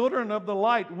 Children of the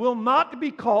light will not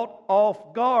be caught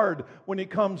off guard when He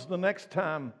comes the next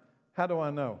time. How do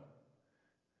I know?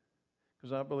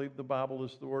 Because I believe the Bible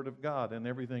is the Word of God, and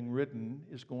everything written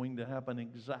is going to happen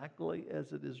exactly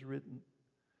as it is written.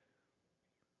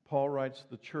 Paul writes to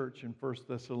the church in 1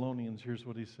 Thessalonians, here's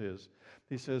what he says.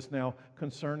 He says, now,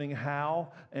 concerning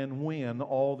how and when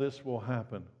all this will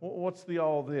happen. What's the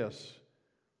all this?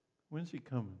 When's He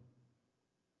coming?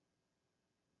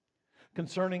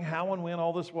 Concerning how and when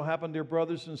all this will happen, dear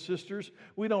brothers and sisters,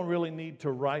 we don't really need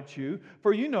to write you,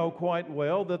 for you know quite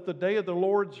well that the day of the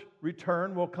Lord's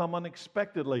return will come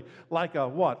unexpectedly, like a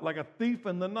what? Like a thief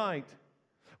in the night.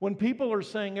 When people are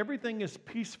saying everything is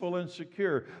peaceful and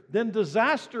secure, then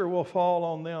disaster will fall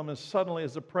on them as suddenly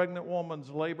as a pregnant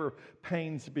woman's labor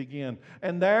pains begin.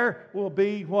 And there will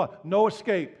be what? No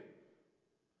escape.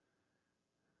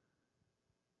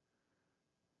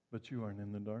 But you aren't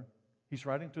in the dark. He's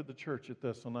writing to the church at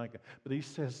Thessalonica, but he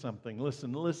says something.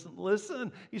 Listen, listen,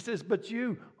 listen. He says, but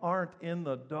you aren't in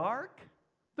the dark.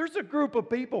 There's a group of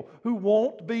people who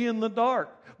won't be in the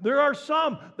dark. There are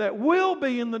some that will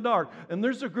be in the dark. And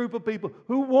there's a group of people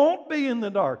who won't be in the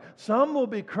dark. Some will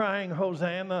be crying,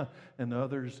 Hosanna, and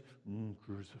others,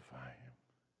 crucify Him.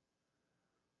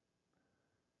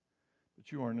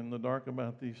 But you aren't in the dark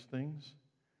about these things.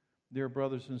 Dear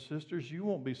brothers and sisters, you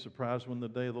won't be surprised when the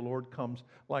day of the Lord comes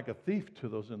like a thief to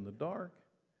those in the dark.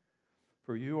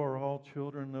 For you are all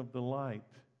children of the light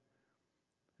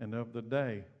and of the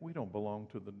day. We don't belong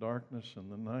to the darkness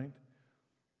and the night.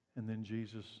 And then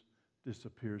Jesus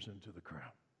disappears into the crowd.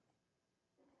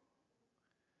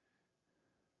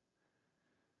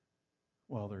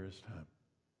 While there is time.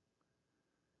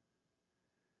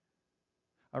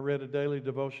 I read a daily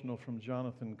devotional from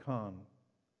Jonathan Cahn.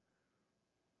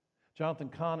 Jonathan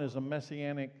Cahn is a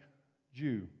Messianic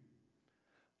Jew.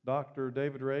 Dr.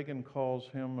 David Reagan calls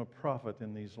him a prophet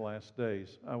in these last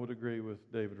days. I would agree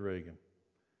with David Reagan.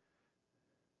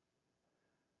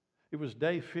 It was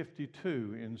day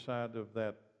 52 inside of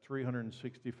that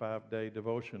 365-day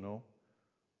devotional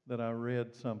that I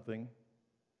read something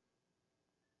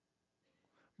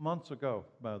months ago,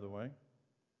 by the way.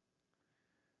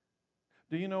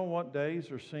 Do you know what days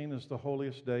are seen as the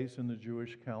holiest days in the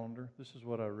Jewish calendar? This is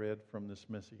what I read from this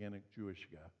Messianic Jewish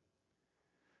guy.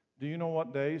 Do you know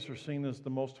what days are seen as the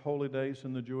most holy days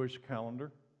in the Jewish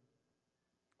calendar?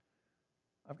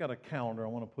 I've got a calendar I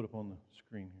want to put up on the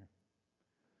screen here.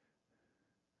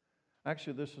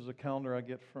 Actually, this is a calendar I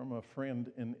get from a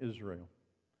friend in Israel.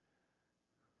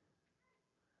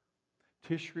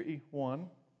 Tishri 1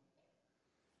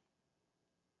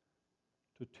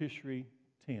 to Tishri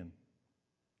 10.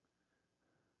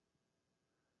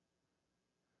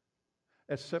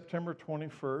 It's September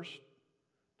 21st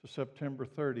to September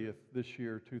 30th this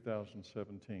year,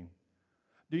 2017.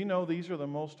 Do you know these are the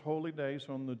most holy days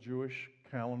on the Jewish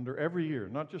calendar every year,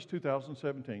 not just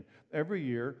 2017. Every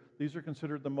year, these are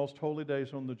considered the most holy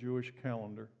days on the Jewish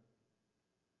calendar.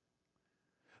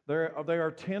 They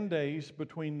are 10 days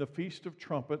between the Feast of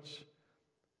Trumpets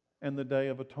and the Day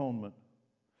of Atonement.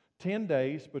 10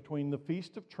 days between the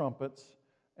Feast of Trumpets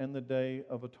and the Day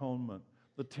of Atonement.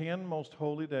 The 10 most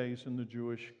holy days in the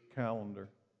Jewish calendar.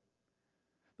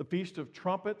 The Feast of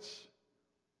Trumpets,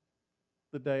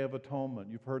 the Day of Atonement.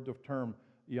 You've heard the term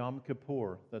Yom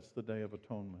Kippur, that's the Day of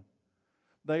Atonement.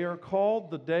 They are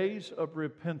called the days of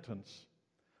repentance.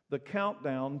 The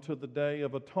countdown to the Day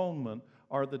of Atonement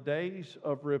are the days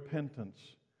of repentance.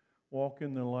 Walk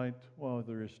in the light while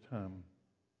there is time.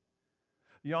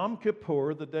 Yom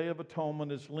Kippur, the Day of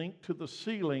Atonement, is linked to the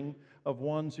sealing of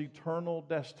one's eternal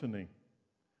destiny.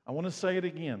 I want to say it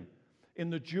again. In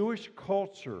the Jewish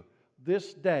culture,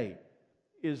 this day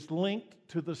is linked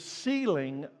to the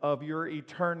sealing of your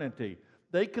eternity.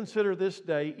 They consider this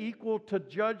day equal to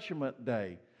Judgment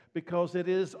Day, because it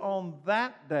is on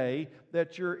that day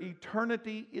that your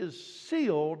eternity is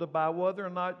sealed by whether or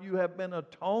not you have been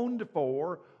atoned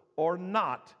for or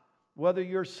not, whether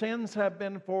your sins have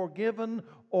been forgiven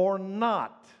or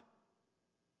not.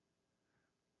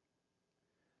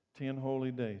 10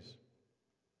 holy days.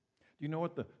 Do you know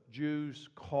what the Jews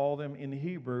call them in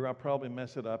Hebrew? I probably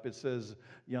mess it up. It says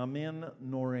Yamin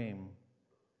Norim.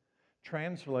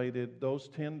 Translated, those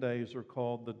 10 days are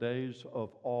called the days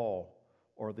of awe,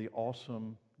 or the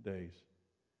awesome days.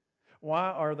 Why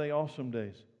are they awesome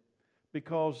days?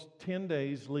 Because 10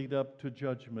 days lead up to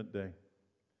Judgment Day.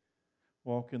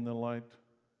 Walk in the light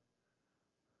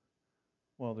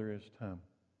while there is time.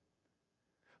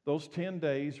 Those 10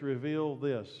 days reveal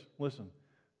this. Listen,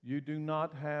 you do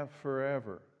not have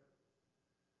forever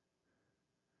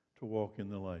to walk in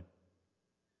the light.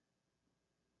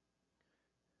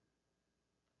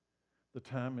 The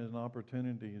time and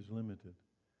opportunity is limited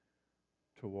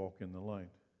to walk in the light.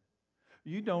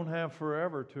 You don't have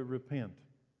forever to repent.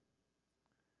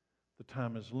 The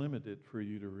time is limited for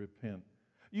you to repent.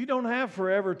 You don't have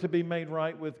forever to be made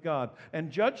right with God.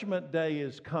 And Judgment Day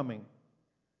is coming.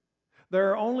 There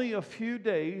are only a few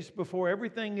days before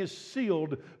everything is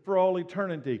sealed for all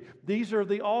eternity. These are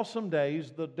the awesome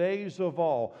days, the days of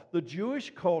awe. The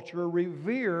Jewish culture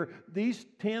revere these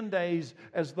 10 days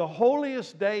as the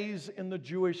holiest days in the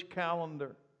Jewish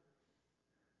calendar.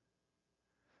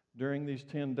 During these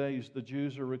 10 days, the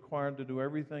Jews are required to do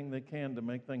everything they can to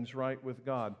make things right with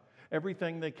God.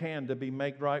 Everything they can to be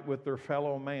made right with their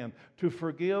fellow man. To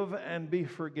forgive and be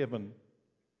forgiven.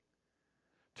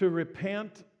 To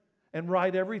repent and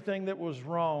right everything that was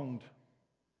wronged.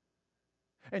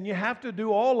 And you have to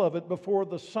do all of it before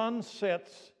the sun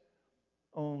sets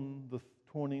on the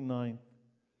 29th,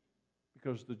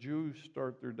 because the Jews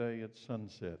start their day at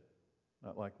sunset,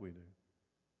 not like we do.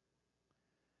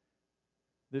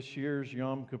 This year's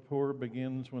Yom Kippur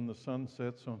begins when the sun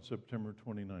sets on September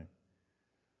 29th.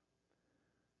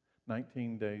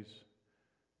 19 days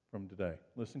from today.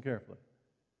 Listen carefully.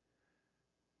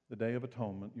 The Day of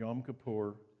Atonement, Yom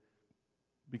Kippur,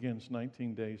 begins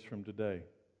 19 days from today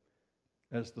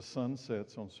as the sun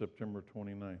sets on September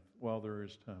 29th, while there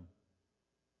is time.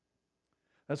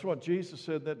 That's what Jesus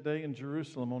said that day in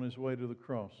Jerusalem on his way to the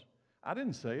cross. I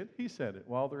didn't say it. He said it.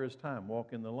 While there is time,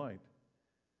 walk in the light.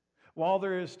 While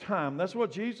there is time. That's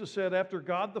what Jesus said after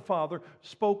God the Father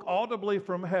spoke audibly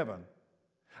from heaven.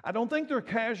 I don't think they're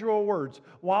casual words.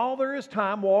 While there is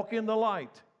time, walk in the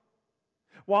light.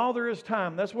 While there is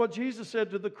time. That's what Jesus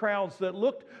said to the crowds that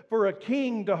looked for a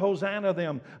king to hosanna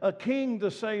them, a king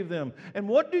to save them. And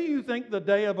what do you think the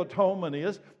Day of Atonement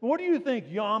is? What do you think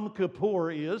Yom Kippur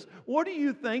is? What do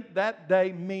you think that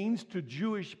day means to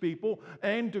Jewish people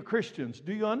and to Christians?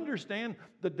 Do you understand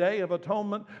the Day of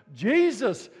Atonement?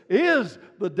 Jesus is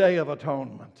the Day of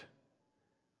Atonement.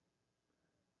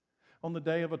 On the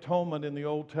Day of Atonement in the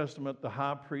Old Testament, the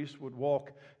high priest would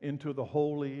walk into the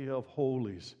Holy of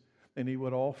Holies, and he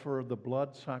would offer the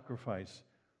blood sacrifice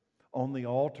on the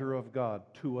altar of God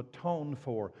to atone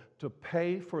for, to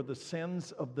pay for the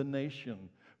sins of the nation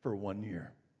for 1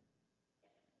 year.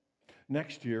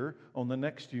 Next year, on the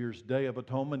next year's Day of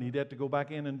Atonement, he'd have to go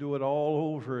back in and do it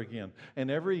all over again.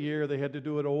 And every year they had to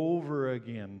do it over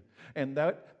again. And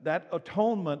that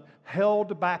atonement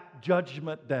held back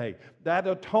Judgment Day. That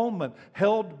atonement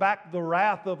held back the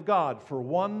wrath of God for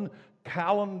one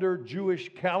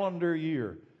Jewish calendar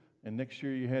year. And next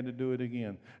year you had to do it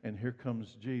again. And here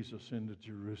comes Jesus into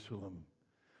Jerusalem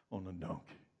on a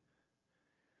donkey.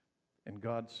 And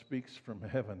God speaks from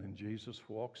heaven, and Jesus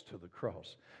walks to the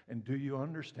cross. And do you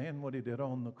understand what he did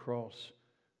on the cross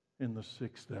in the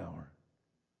 6th hour?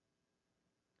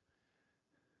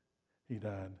 He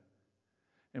died.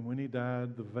 And when he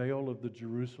died, the veil of the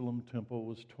Jerusalem temple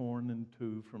was torn in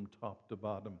two from top to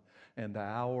bottom. And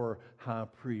our high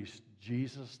priest,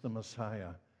 Jesus the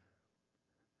Messiah,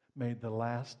 made the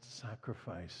last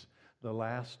sacrifice, the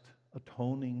last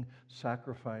atoning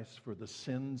sacrifice for the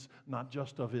sins, not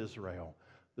just of Israel,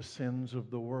 the sins of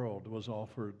the world, was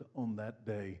offered on that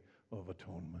Day of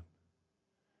Atonement.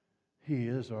 He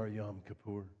is our Yom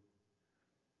Kippur.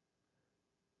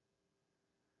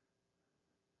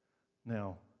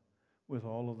 Now, with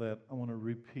all of that, I want to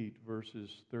repeat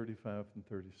verses 35 and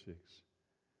 36.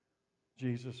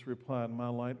 Jesus replied, "My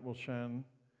light will shine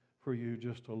for you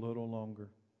just a little longer.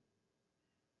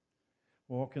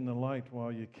 Walk in the light while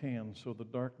you can, so the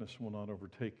darkness will not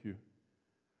overtake you.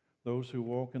 Those who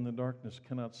walk in the darkness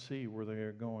cannot see where they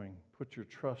are going. Put your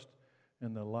trust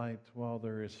in the light while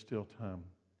there is still time.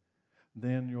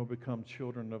 Then you'll become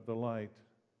children of the light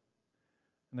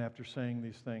And after saying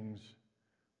these things,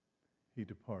 he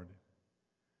departed.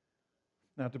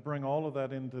 Now, to bring all of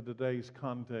that into today's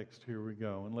context, here we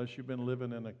go. Unless you've been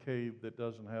living in a cave that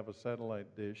doesn't have a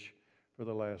satellite dish for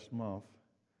the last month,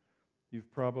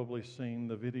 you've probably seen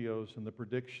the videos and the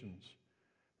predictions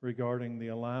regarding the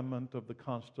alignment of the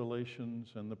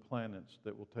constellations and the planets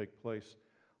that will take place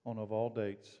on, of all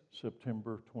dates,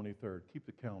 September 23rd. Keep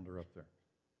the calendar up there.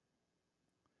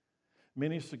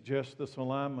 Many suggest this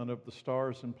alignment of the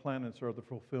stars and planets are the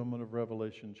fulfillment of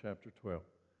Revelation chapter 12.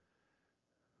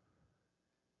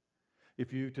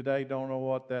 If you today don't know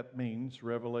what that means,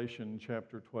 Revelation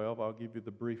chapter 12, I'll give you the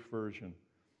brief version.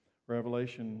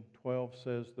 Revelation 12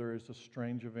 says there is a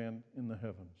strange event in the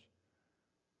heavens.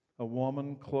 A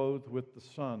woman clothed with the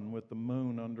sun, with the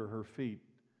moon under her feet,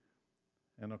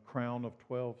 and a crown of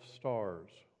 12 stars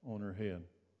on her head.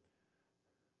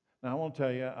 Now, I want to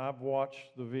tell you, I've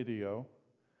watched the video.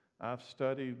 I've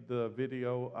studied the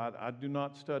video. I do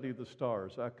not study the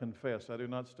stars. I confess, I do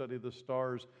not study the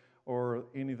stars or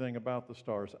anything about the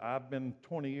stars. I've been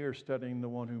 20 years studying the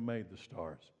one who made the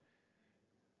stars,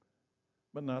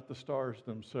 but not the stars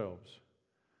themselves.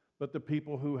 But the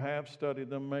people who have studied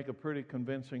them make a pretty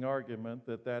convincing argument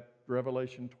that that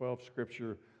Revelation 12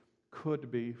 scripture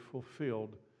could be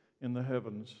fulfilled in the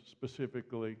heavens,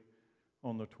 specifically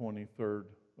on the 23rd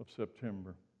of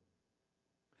September.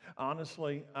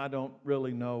 Honestly, I don't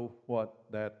really know what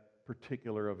that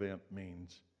particular event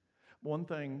means. One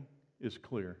thing is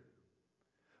clear.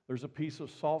 There's a piece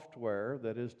of software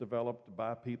that is developed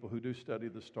by people who do study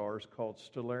the stars called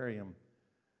Stellarium.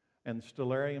 And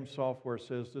Stellarium software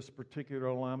says this particular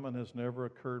alignment has never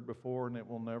occurred before and it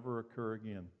will never occur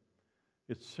again.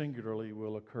 It singularly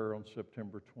will occur on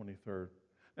September 23rd.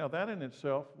 Now, that in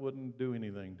itself wouldn't do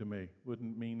anything to me,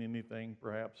 wouldn't mean anything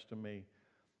perhaps to me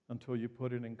until you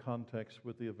put it in context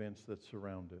with the events that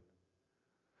surround it.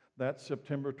 That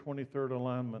September 23rd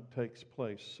alignment takes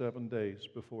place 7 days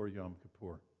before Yom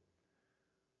Kippur,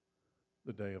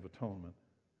 the Day of Atonement,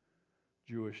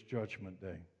 Jewish Judgment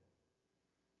Day.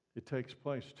 It takes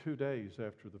place 2 days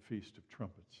after the Feast of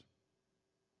Trumpets.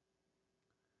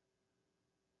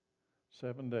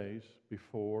 7 days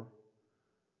before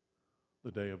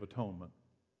the Day of Atonement,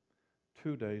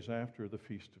 2 days after the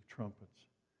Feast of Trumpets.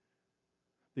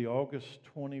 The August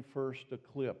 21st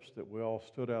eclipse that we all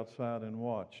stood outside and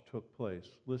watched took place,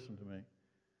 listen to me,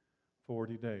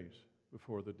 40 days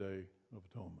before the Day of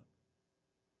Atonement.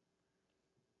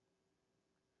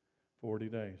 40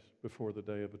 days before the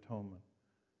Day of Atonement.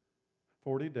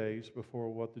 40 days before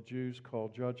what the Jews call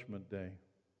Judgment Day.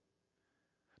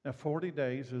 Now, 40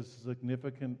 days is a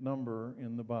significant number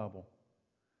in the Bible.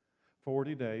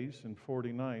 40 days and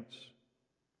 40 nights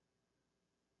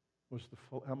was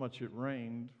how much it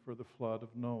rained for the flood of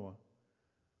Noah.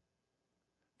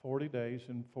 40 days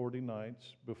and 40 nights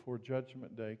before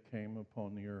Judgment Day came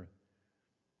upon the earth.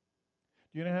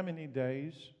 Do you know how many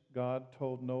days God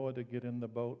told Noah to get in the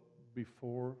boat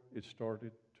before it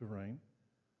started to rain?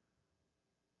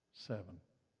 7.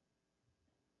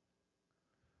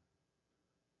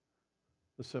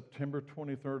 The September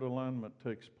 23rd alignment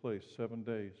takes place 7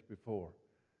 days before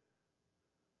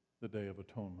the Day of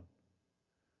Atonement.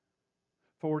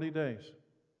 40 days.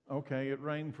 Okay, it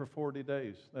rained for 40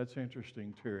 days. That's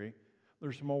interesting, Terry.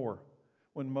 There's more.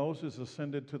 When Moses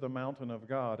ascended to the mountain of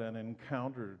God and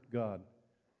encountered God,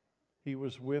 he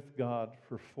was with God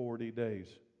for 40 days.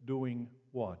 Doing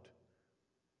what?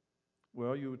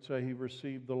 Well, you would say he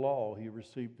received the law, he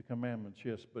received the commandments,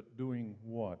 yes, but doing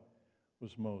what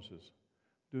was Moses?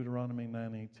 Deuteronomy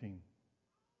 9:18.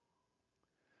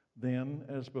 Then,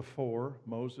 as before,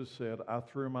 Moses said, I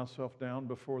threw myself down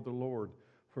before the Lord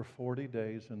for 40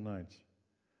 days and nights.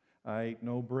 I ate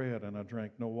no bread and I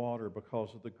drank no water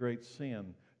because of the great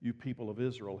sin you people of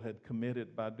Israel had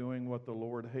committed by doing what the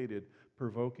Lord hated,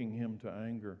 provoking him to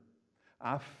anger.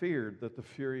 I feared that the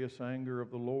furious anger of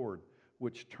the Lord,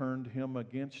 which turned him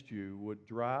against you, would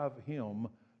drive him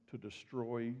to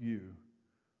destroy you.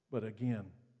 But again,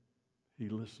 he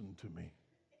listened to me.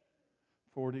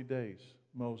 40 days,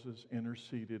 Moses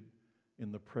interceded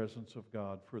in the presence of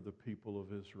God for the people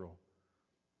of Israel.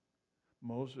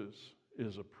 Moses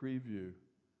is a preview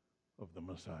of the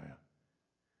Messiah.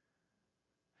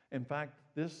 In fact,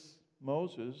 this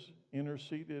Moses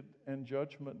interceded and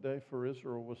Judgment Day for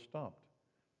Israel was stopped.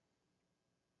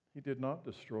 He did not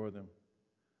destroy them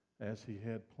as he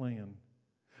had planned.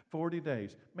 40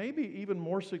 days. Maybe even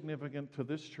more significant to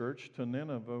this church, to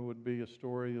Nineveh, would be a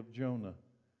story of Jonah.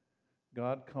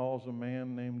 God calls a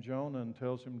man named Jonah and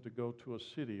tells him to go to a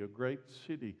city, a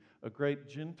great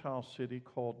Gentile city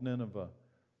called Nineveh.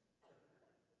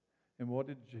 And what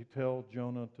did he tell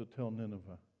Jonah to tell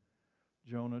Nineveh?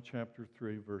 Jonah chapter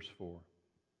 3, verse 4.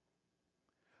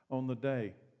 On the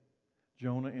day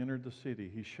Jonah entered the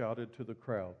city, he shouted to the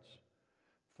crowds,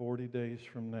 40 days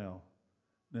from now,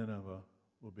 Nineveh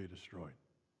will be destroyed.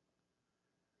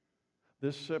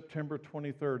 This September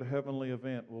 23rd heavenly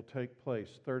event will take place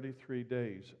 33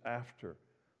 days after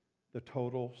the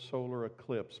total solar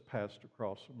eclipse passed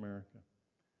across America.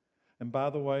 And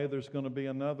by the way, there's going to be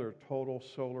another total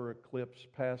solar eclipse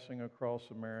passing across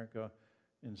America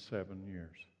in 7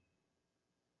 years.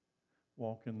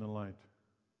 Walk in the light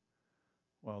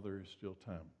while there is still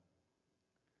time.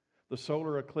 The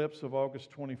solar eclipse of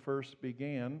August 21st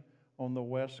began on the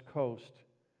west coast.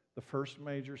 The first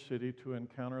major city to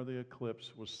encounter the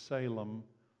eclipse was Salem,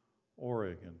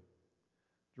 Oregon,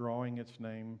 drawing its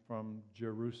name from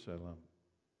Jerusalem.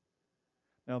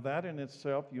 Now that in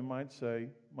itself, you might say,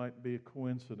 might be a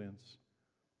coincidence.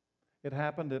 It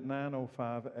happened at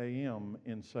 9:05 a.m.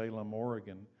 in Salem,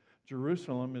 Oregon.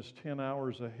 Jerusalem is 10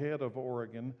 hours ahead of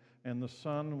Oregon, and the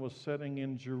sun was setting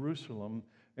in Jerusalem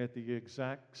at the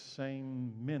exact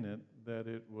same minute that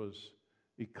it was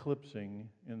eclipsing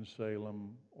in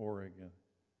Salem, Oregon.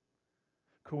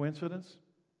 Coincidence?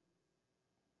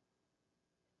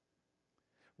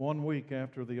 1 week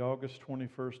after the August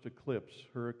 21st eclipse,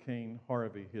 Hurricane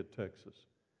Harvey hit Texas.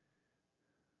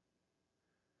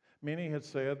 Many had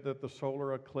said that the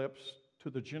solar eclipse to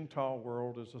the Gentile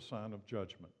world is a sign of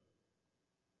judgment.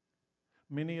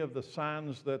 Many of the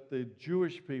signs that the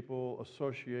Jewish people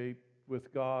associate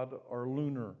with God are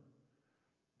lunar,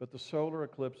 but the solar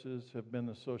eclipses have been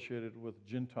associated with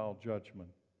Gentile judgment.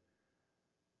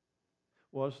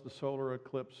 Was the solar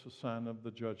eclipse a sign of the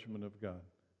judgment of God?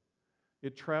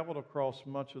 It traveled across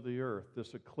much of the earth,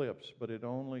 this eclipse, but it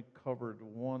only covered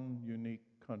one unique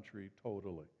country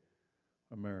totally,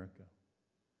 America.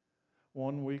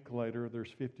 1 week later,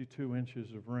 there's 52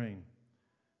 inches of rain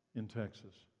in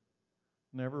Texas.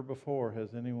 Never before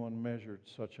has anyone measured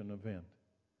such an event.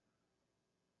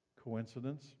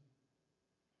 Coincidence?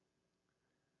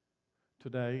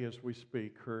 Today, as we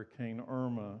speak, Hurricane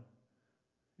Irma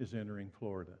is entering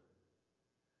Florida.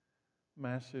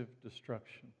 Massive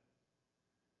destruction.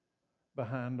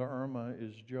 Behind Irma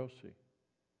is Josie.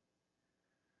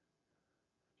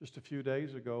 Just a few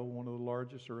days ago, one of the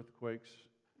largest earthquakes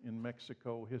in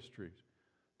Mexico history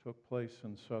took place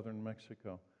in southern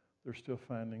Mexico. They're still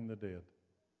finding the dead.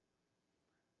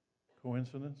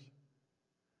 Coincidence?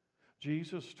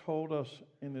 Jesus told us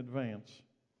in advance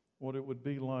what it would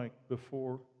be like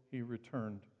before he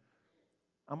returned.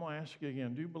 I'm going to ask you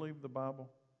again, do you believe the Bible?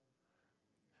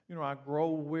 You know, I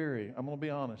grow weary. I'm going to be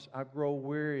honest. I grow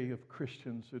weary of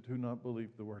Christians that do not believe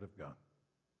the Word of God.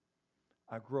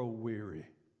 I grow weary.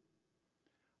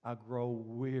 I grow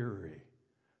weary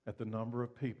at the number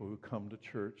of people who come to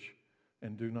church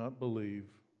and do not believe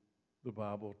the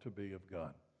Bible to be of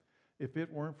God. If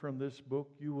it weren't from this book,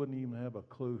 you wouldn't even have a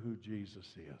clue who Jesus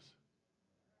is.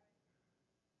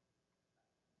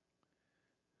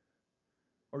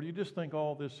 Or do you just think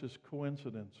all this is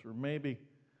coincidence, or maybe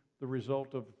the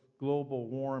result of global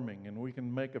warming, and we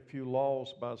can make a few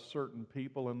laws by certain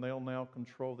people and they'll now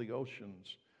control the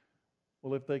oceans?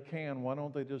 Well, if they can, why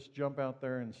don't they just jump out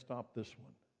there and stop this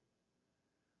one?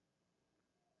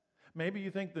 Maybe you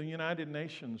think the United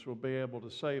Nations will be able to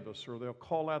save us, or they'll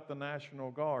call out the National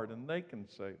Guard and they can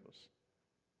save us.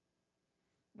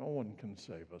 No one can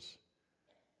save us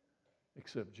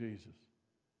except Jesus.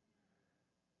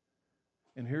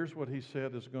 And here's what he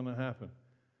said is going to happen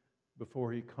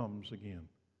before he comes again.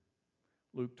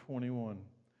 Luke 21,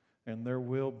 and there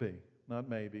will be, not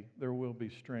maybe, there will be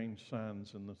strange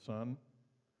signs in the sun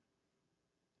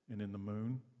and in the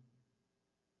moon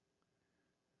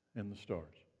and the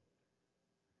stars.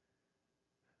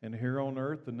 And here on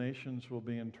earth, the nations will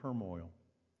be in turmoil,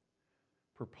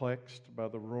 perplexed by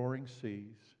the roaring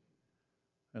seas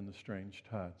and the strange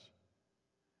tides.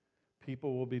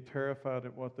 People will be terrified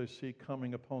at what they see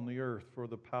coming upon the earth, for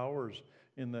the powers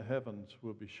in the heavens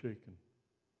will be shaken.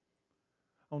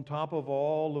 On top of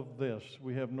all of this,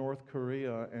 we have North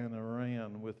Korea and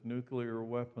Iran with nuclear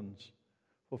weapons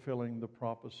fulfilling the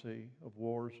prophecy of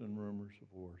wars and rumors of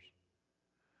wars.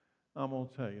 I'm going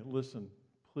to tell you, listen,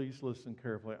 please listen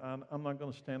carefully. I'm not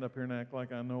going to stand up here and act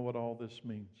like I know what all this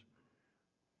means.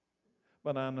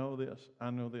 But I know this,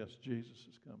 Jesus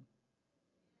is coming.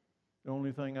 The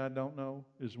only thing I don't know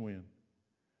is when.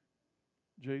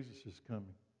 Jesus is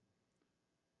coming.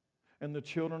 And the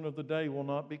children of the day will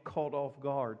not be caught off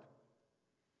guard,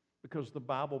 because the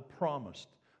Bible promised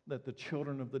that the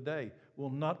children of the day will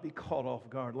not be caught off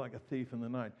guard like a thief in the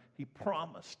night. He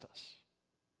promised us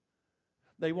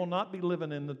They will not be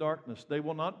living in the darkness. They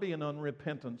will not be in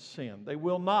unrepentant sin. They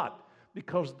will not,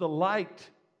 because the light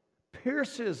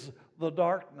pierces the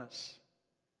darkness.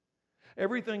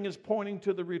 Everything is pointing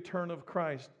to the return of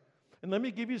Christ. And let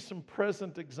me give you some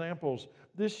present examples.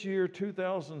 This year,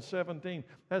 2017,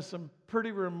 has some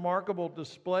pretty remarkable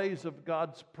displays of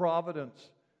God's providence.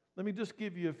 Let me just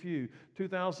give you a few.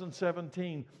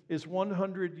 2017 is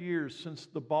 100 years since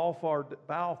the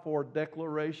Balfour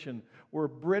Declaration, where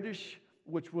British,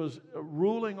 which was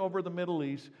ruling over the Middle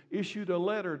East, issued a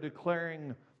letter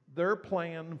declaring their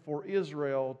plan for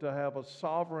Israel to have a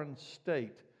sovereign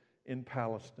state in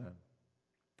Palestine.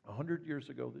 100 years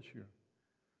ago this year.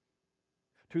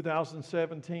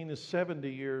 2017 is 70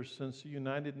 years since the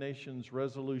United Nations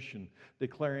resolution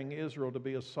declaring Israel to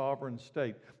be a sovereign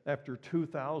state after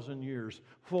 2,000 years,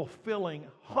 fulfilling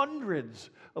hundreds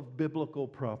of biblical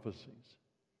prophecies.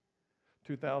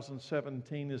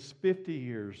 2017 is 50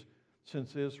 years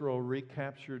since Israel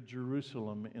recaptured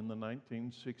Jerusalem in the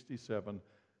 1967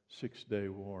 Six-Day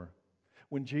War.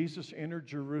 When Jesus entered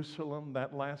Jerusalem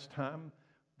that last time,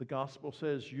 the gospel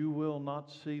says, "You will not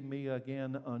see me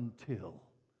again until."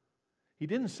 He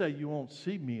didn't say, "You won't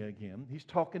see me again." He's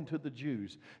talking to the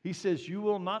Jews. He says, "You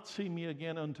will not see me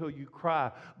again until you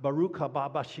cry, Baruch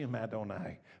haba Bashem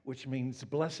Adonai," which means,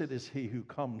 "Blessed is he who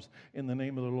comes in the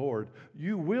name of the Lord."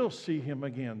 You will see him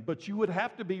again, but you would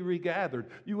have to be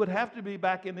regathered. You would have to be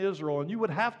back in Israel, and you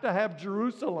would have to have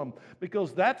Jerusalem,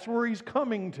 because that's where he's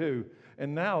coming to.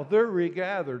 And now they're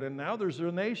regathered, and now there's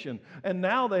a nation, and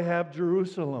now they have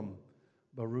Jerusalem.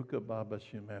 Baruch haba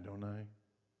Bashem Adonai.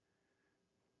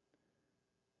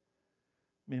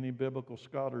 Many biblical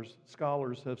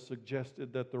scholars have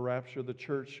suggested that the rapture of the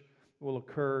church will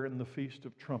occur in the Feast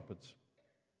of Trumpets.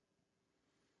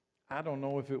 I don't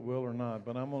know if it will or not,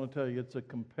 but I'm going to tell you it's a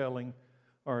compelling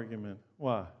argument.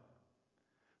 Why?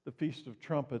 The Feast of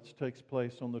Trumpets takes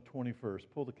place on the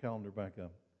 21st. Pull the calendar back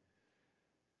up.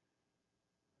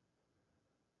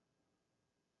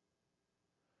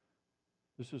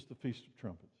 This is the Feast of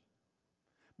Trumpets.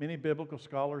 Many biblical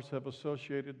scholars have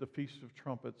associated the Feast of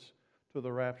Trumpets to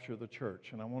the rapture of the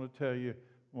church. And I want to tell you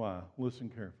why. Listen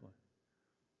carefully.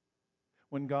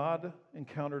 When God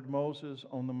encountered Moses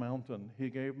on the mountain, he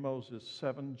gave Moses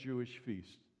 7 Jewish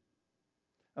feasts.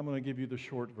 I'm going to give you the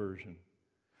short version.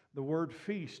 The word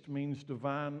feast means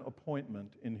divine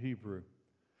appointment in Hebrew.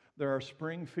 There are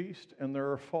spring feasts and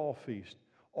there are fall feasts.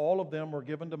 All of them were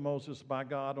given to Moses by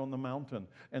God on the mountain,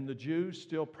 and the Jews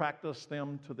still practice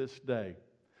them to this day.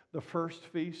 The first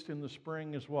feast in the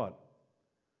spring is what?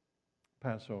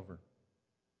 Passover.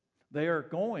 They are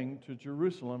going to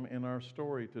Jerusalem in our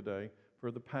story today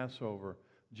for the Passover.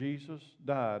 Jesus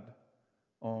died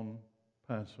on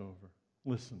Passover.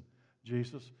 Listen,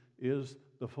 Jesus is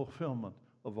the fulfillment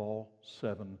of all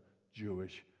 7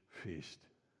 Jewish feasts.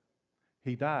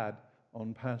 He died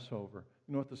on Passover.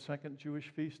 You know what the second Jewish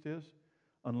feast is?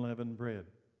 Unleavened bread.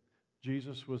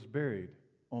 Jesus was buried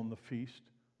on the feast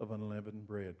of unleavened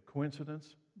bread.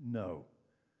 Coincidence? No.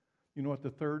 You know what the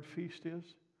third feast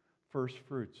is? First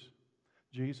fruits.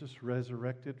 Jesus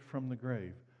resurrected from the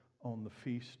grave on the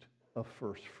feast of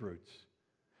first fruits.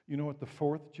 You know what the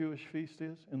fourth Jewish feast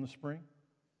is in the spring?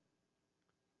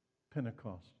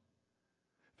 Pentecost.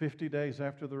 50 days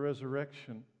after the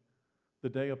resurrection, the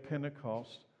day of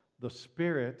Pentecost, the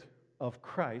Spirit of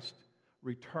Christ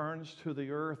returns to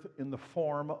the earth in the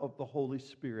form of the Holy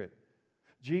Spirit.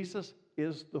 Jesus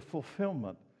is the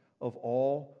fulfillment of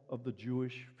all of the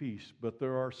Jewish feasts, but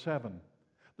there are 7.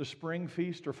 The spring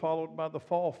feast are followed by the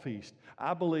fall feast.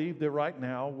 I believe that right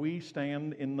now we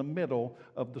stand in the middle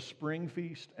of the spring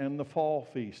feast and the fall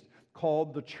feast,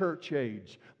 called the church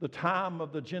age, the time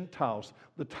of the Gentiles,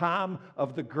 the time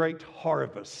of the great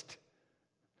harvest.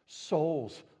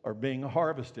 Souls are being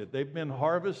harvested. They've been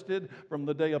harvested from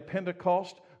the day of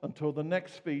Pentecost until the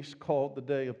next feast called the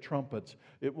Day of Trumpets.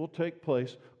 It will take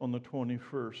place on the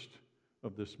 21st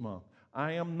of this month.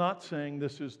 I am not saying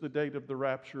this is the date of the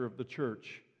rapture of the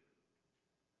church.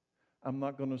 I'm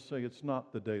not going to say it's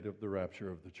not the date of the rapture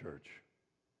of the church.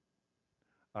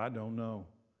 I don't know.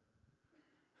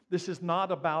 This is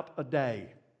not about a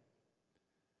day.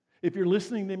 If you're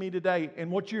listening to me today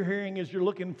and what you're hearing is you're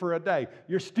looking for a day,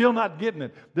 you're still not getting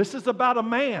it. This is about a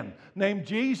man named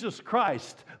Jesus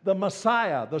Christ, the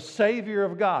Messiah, the Savior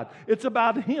of God. It's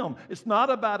about Him. It's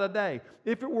not about a day.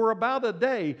 If it were about a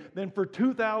day, then for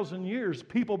 2,000 years,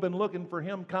 people have been looking for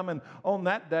Him coming on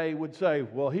that day would say,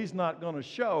 well, He's not going to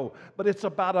show. But it's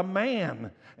about a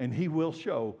man, and He will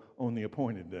show on the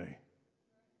appointed day.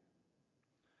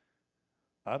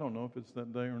 I don't know if it's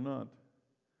that day or not.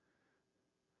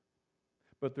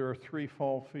 But there are 3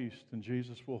 fall feasts, and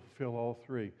Jesus will fulfill all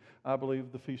 3. I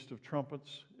believe the Feast of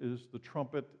Trumpets is the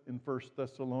trumpet in 1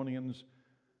 Thessalonians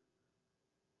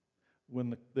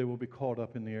when they will be caught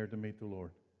up in the air to meet the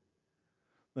Lord.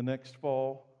 The next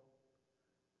fall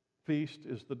feast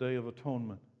is the Day of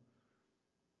Atonement,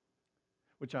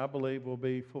 which I believe will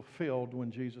be fulfilled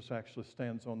when Jesus actually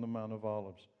stands on the Mount of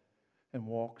Olives and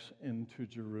walks into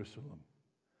Jerusalem.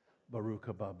 Baruch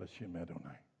haba b'shem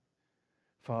Adonai.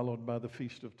 Followed by the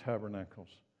Feast of Tabernacles,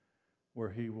 where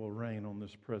he will reign on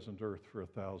this present earth for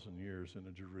 1,000 years in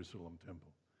a Jerusalem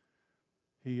temple.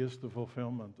 He is the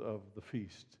fulfillment of the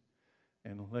feast.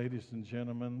 And ladies and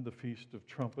gentlemen, the Feast of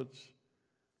Trumpets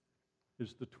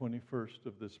is the 21st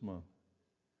of this month.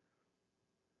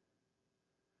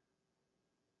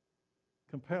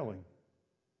 Compelling.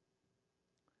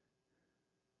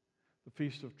 The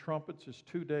Feast of Trumpets is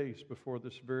 2 days before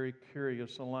this very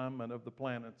curious alignment of the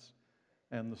planets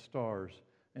and the stars,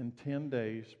 and 10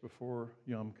 days before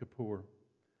Yom Kippur,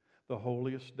 the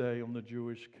holiest day on the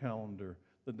Jewish calendar,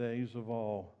 the days of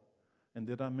all. And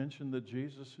did I mention that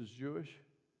Jesus is Jewish?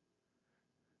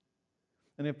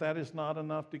 And if that is not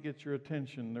enough to get your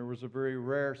attention, there was a very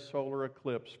rare solar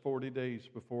eclipse 40 days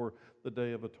before the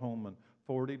Day of Atonement,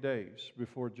 40 days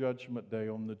before Judgment Day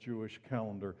on the Jewish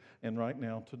calendar. And right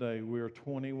now, today,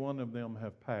 21 of them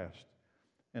have passed,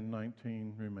 and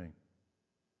 19 remain.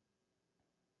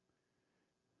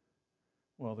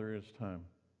 Well, there is time.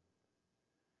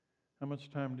 How much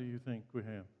time do you think we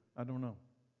have? I don't know.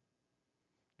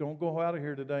 Don't go out of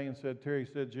here today and say, Terry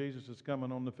said Jesus is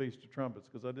coming on the Feast of Trumpets,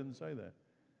 because I didn't say that.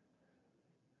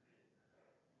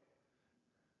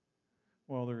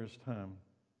 Well, there is time.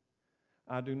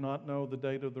 I do not know the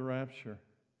date of the rapture.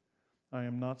 I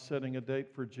am not setting a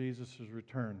date for Jesus'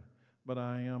 return, but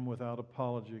I am without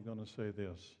apology going to say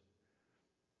this.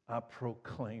 I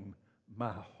proclaim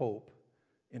my hope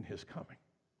in his coming.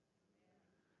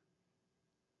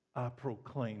 I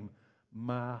proclaim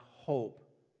my hope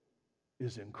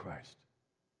is in Christ.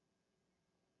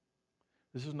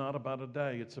 This is not about a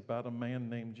day. It's about a man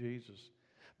named Jesus.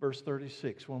 Verse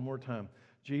 36, one more time.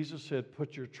 Jesus said,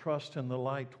 put your trust in the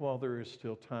light while there is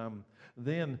still time.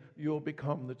 Then you'll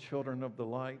become the children of the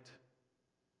light.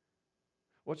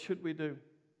 What should we do?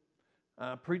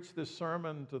 I preached this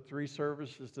sermon to 3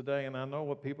 services today, and I know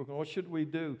what people go, what should we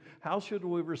do? How should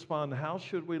we respond? How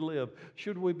should we live?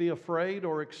 Should we be afraid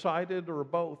or excited or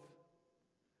both?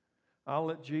 I'll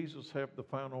let Jesus have the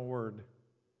final word,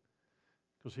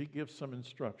 because he gives some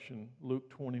instruction. Luke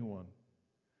 21.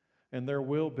 And there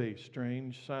will be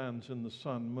strange signs in the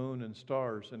sun, moon, and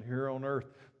stars. And here on earth,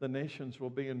 the nations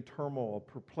will be in turmoil,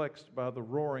 perplexed by the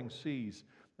roaring seas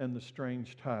and the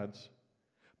strange tides.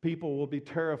 People will be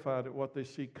terrified at what they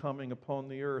see coming upon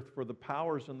the earth, for the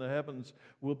powers in the heavens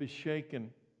will be shaken.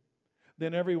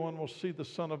 Then everyone will see the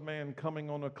Son of Man coming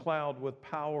on a cloud with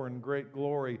power and great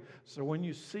glory. So when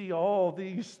you see all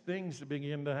these things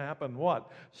begin to happen,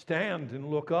 what? Stand and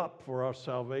look up, for our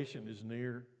salvation is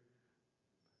near.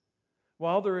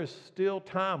 While there is still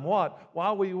time, what?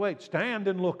 While we wait, stand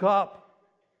and look up.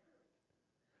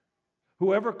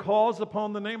 Whoever calls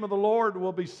upon the name of the Lord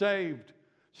will be saved.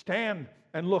 Stand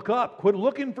and look up. Quit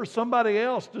looking for somebody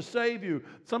else to save you,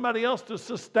 somebody else to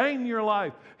sustain your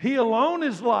life. He alone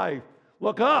is life.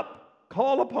 Look up.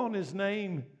 Call upon his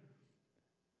name.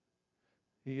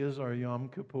 He is our Yom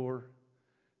Kippur.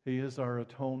 He is our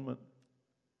atonement.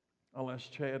 I'll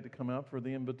ask Chad to come out for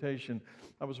the invitation.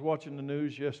 I was watching the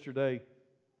news yesterday,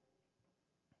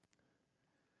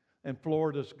 and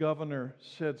Florida's governor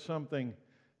said something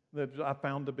that I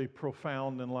found to be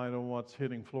profound in light of what's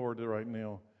hitting Florida right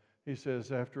now. He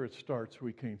says, after it starts,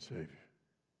 we can't save you.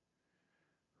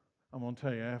 I'm going to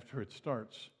tell you, after it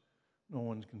starts, no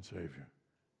one can save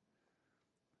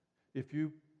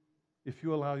you. If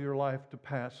you allow your life to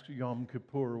pass Yom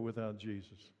Kippur without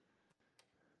Jesus,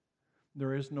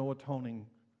 there is no atoning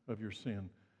of your sin.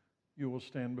 You will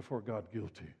stand before God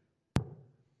guilty,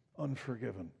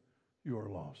 unforgiven. You are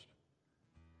lost.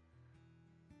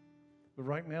 But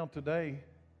right now, today,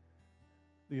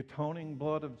 the atoning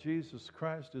blood of Jesus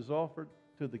Christ is offered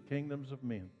to the kingdoms of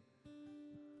men.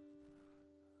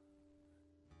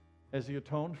 Has he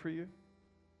atoned for you?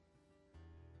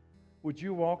 Would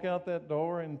you walk out that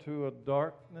door into a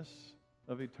darkness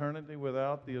of eternity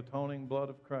without the atoning blood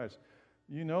of Christ?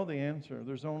 You know the answer.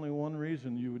 There's only one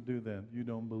reason you would do that. You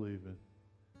don't believe it.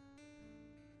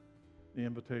 The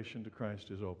invitation to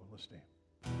Christ is open. Let's stand.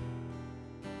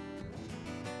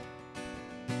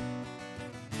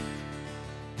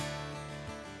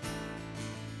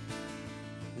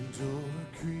 And all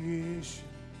creation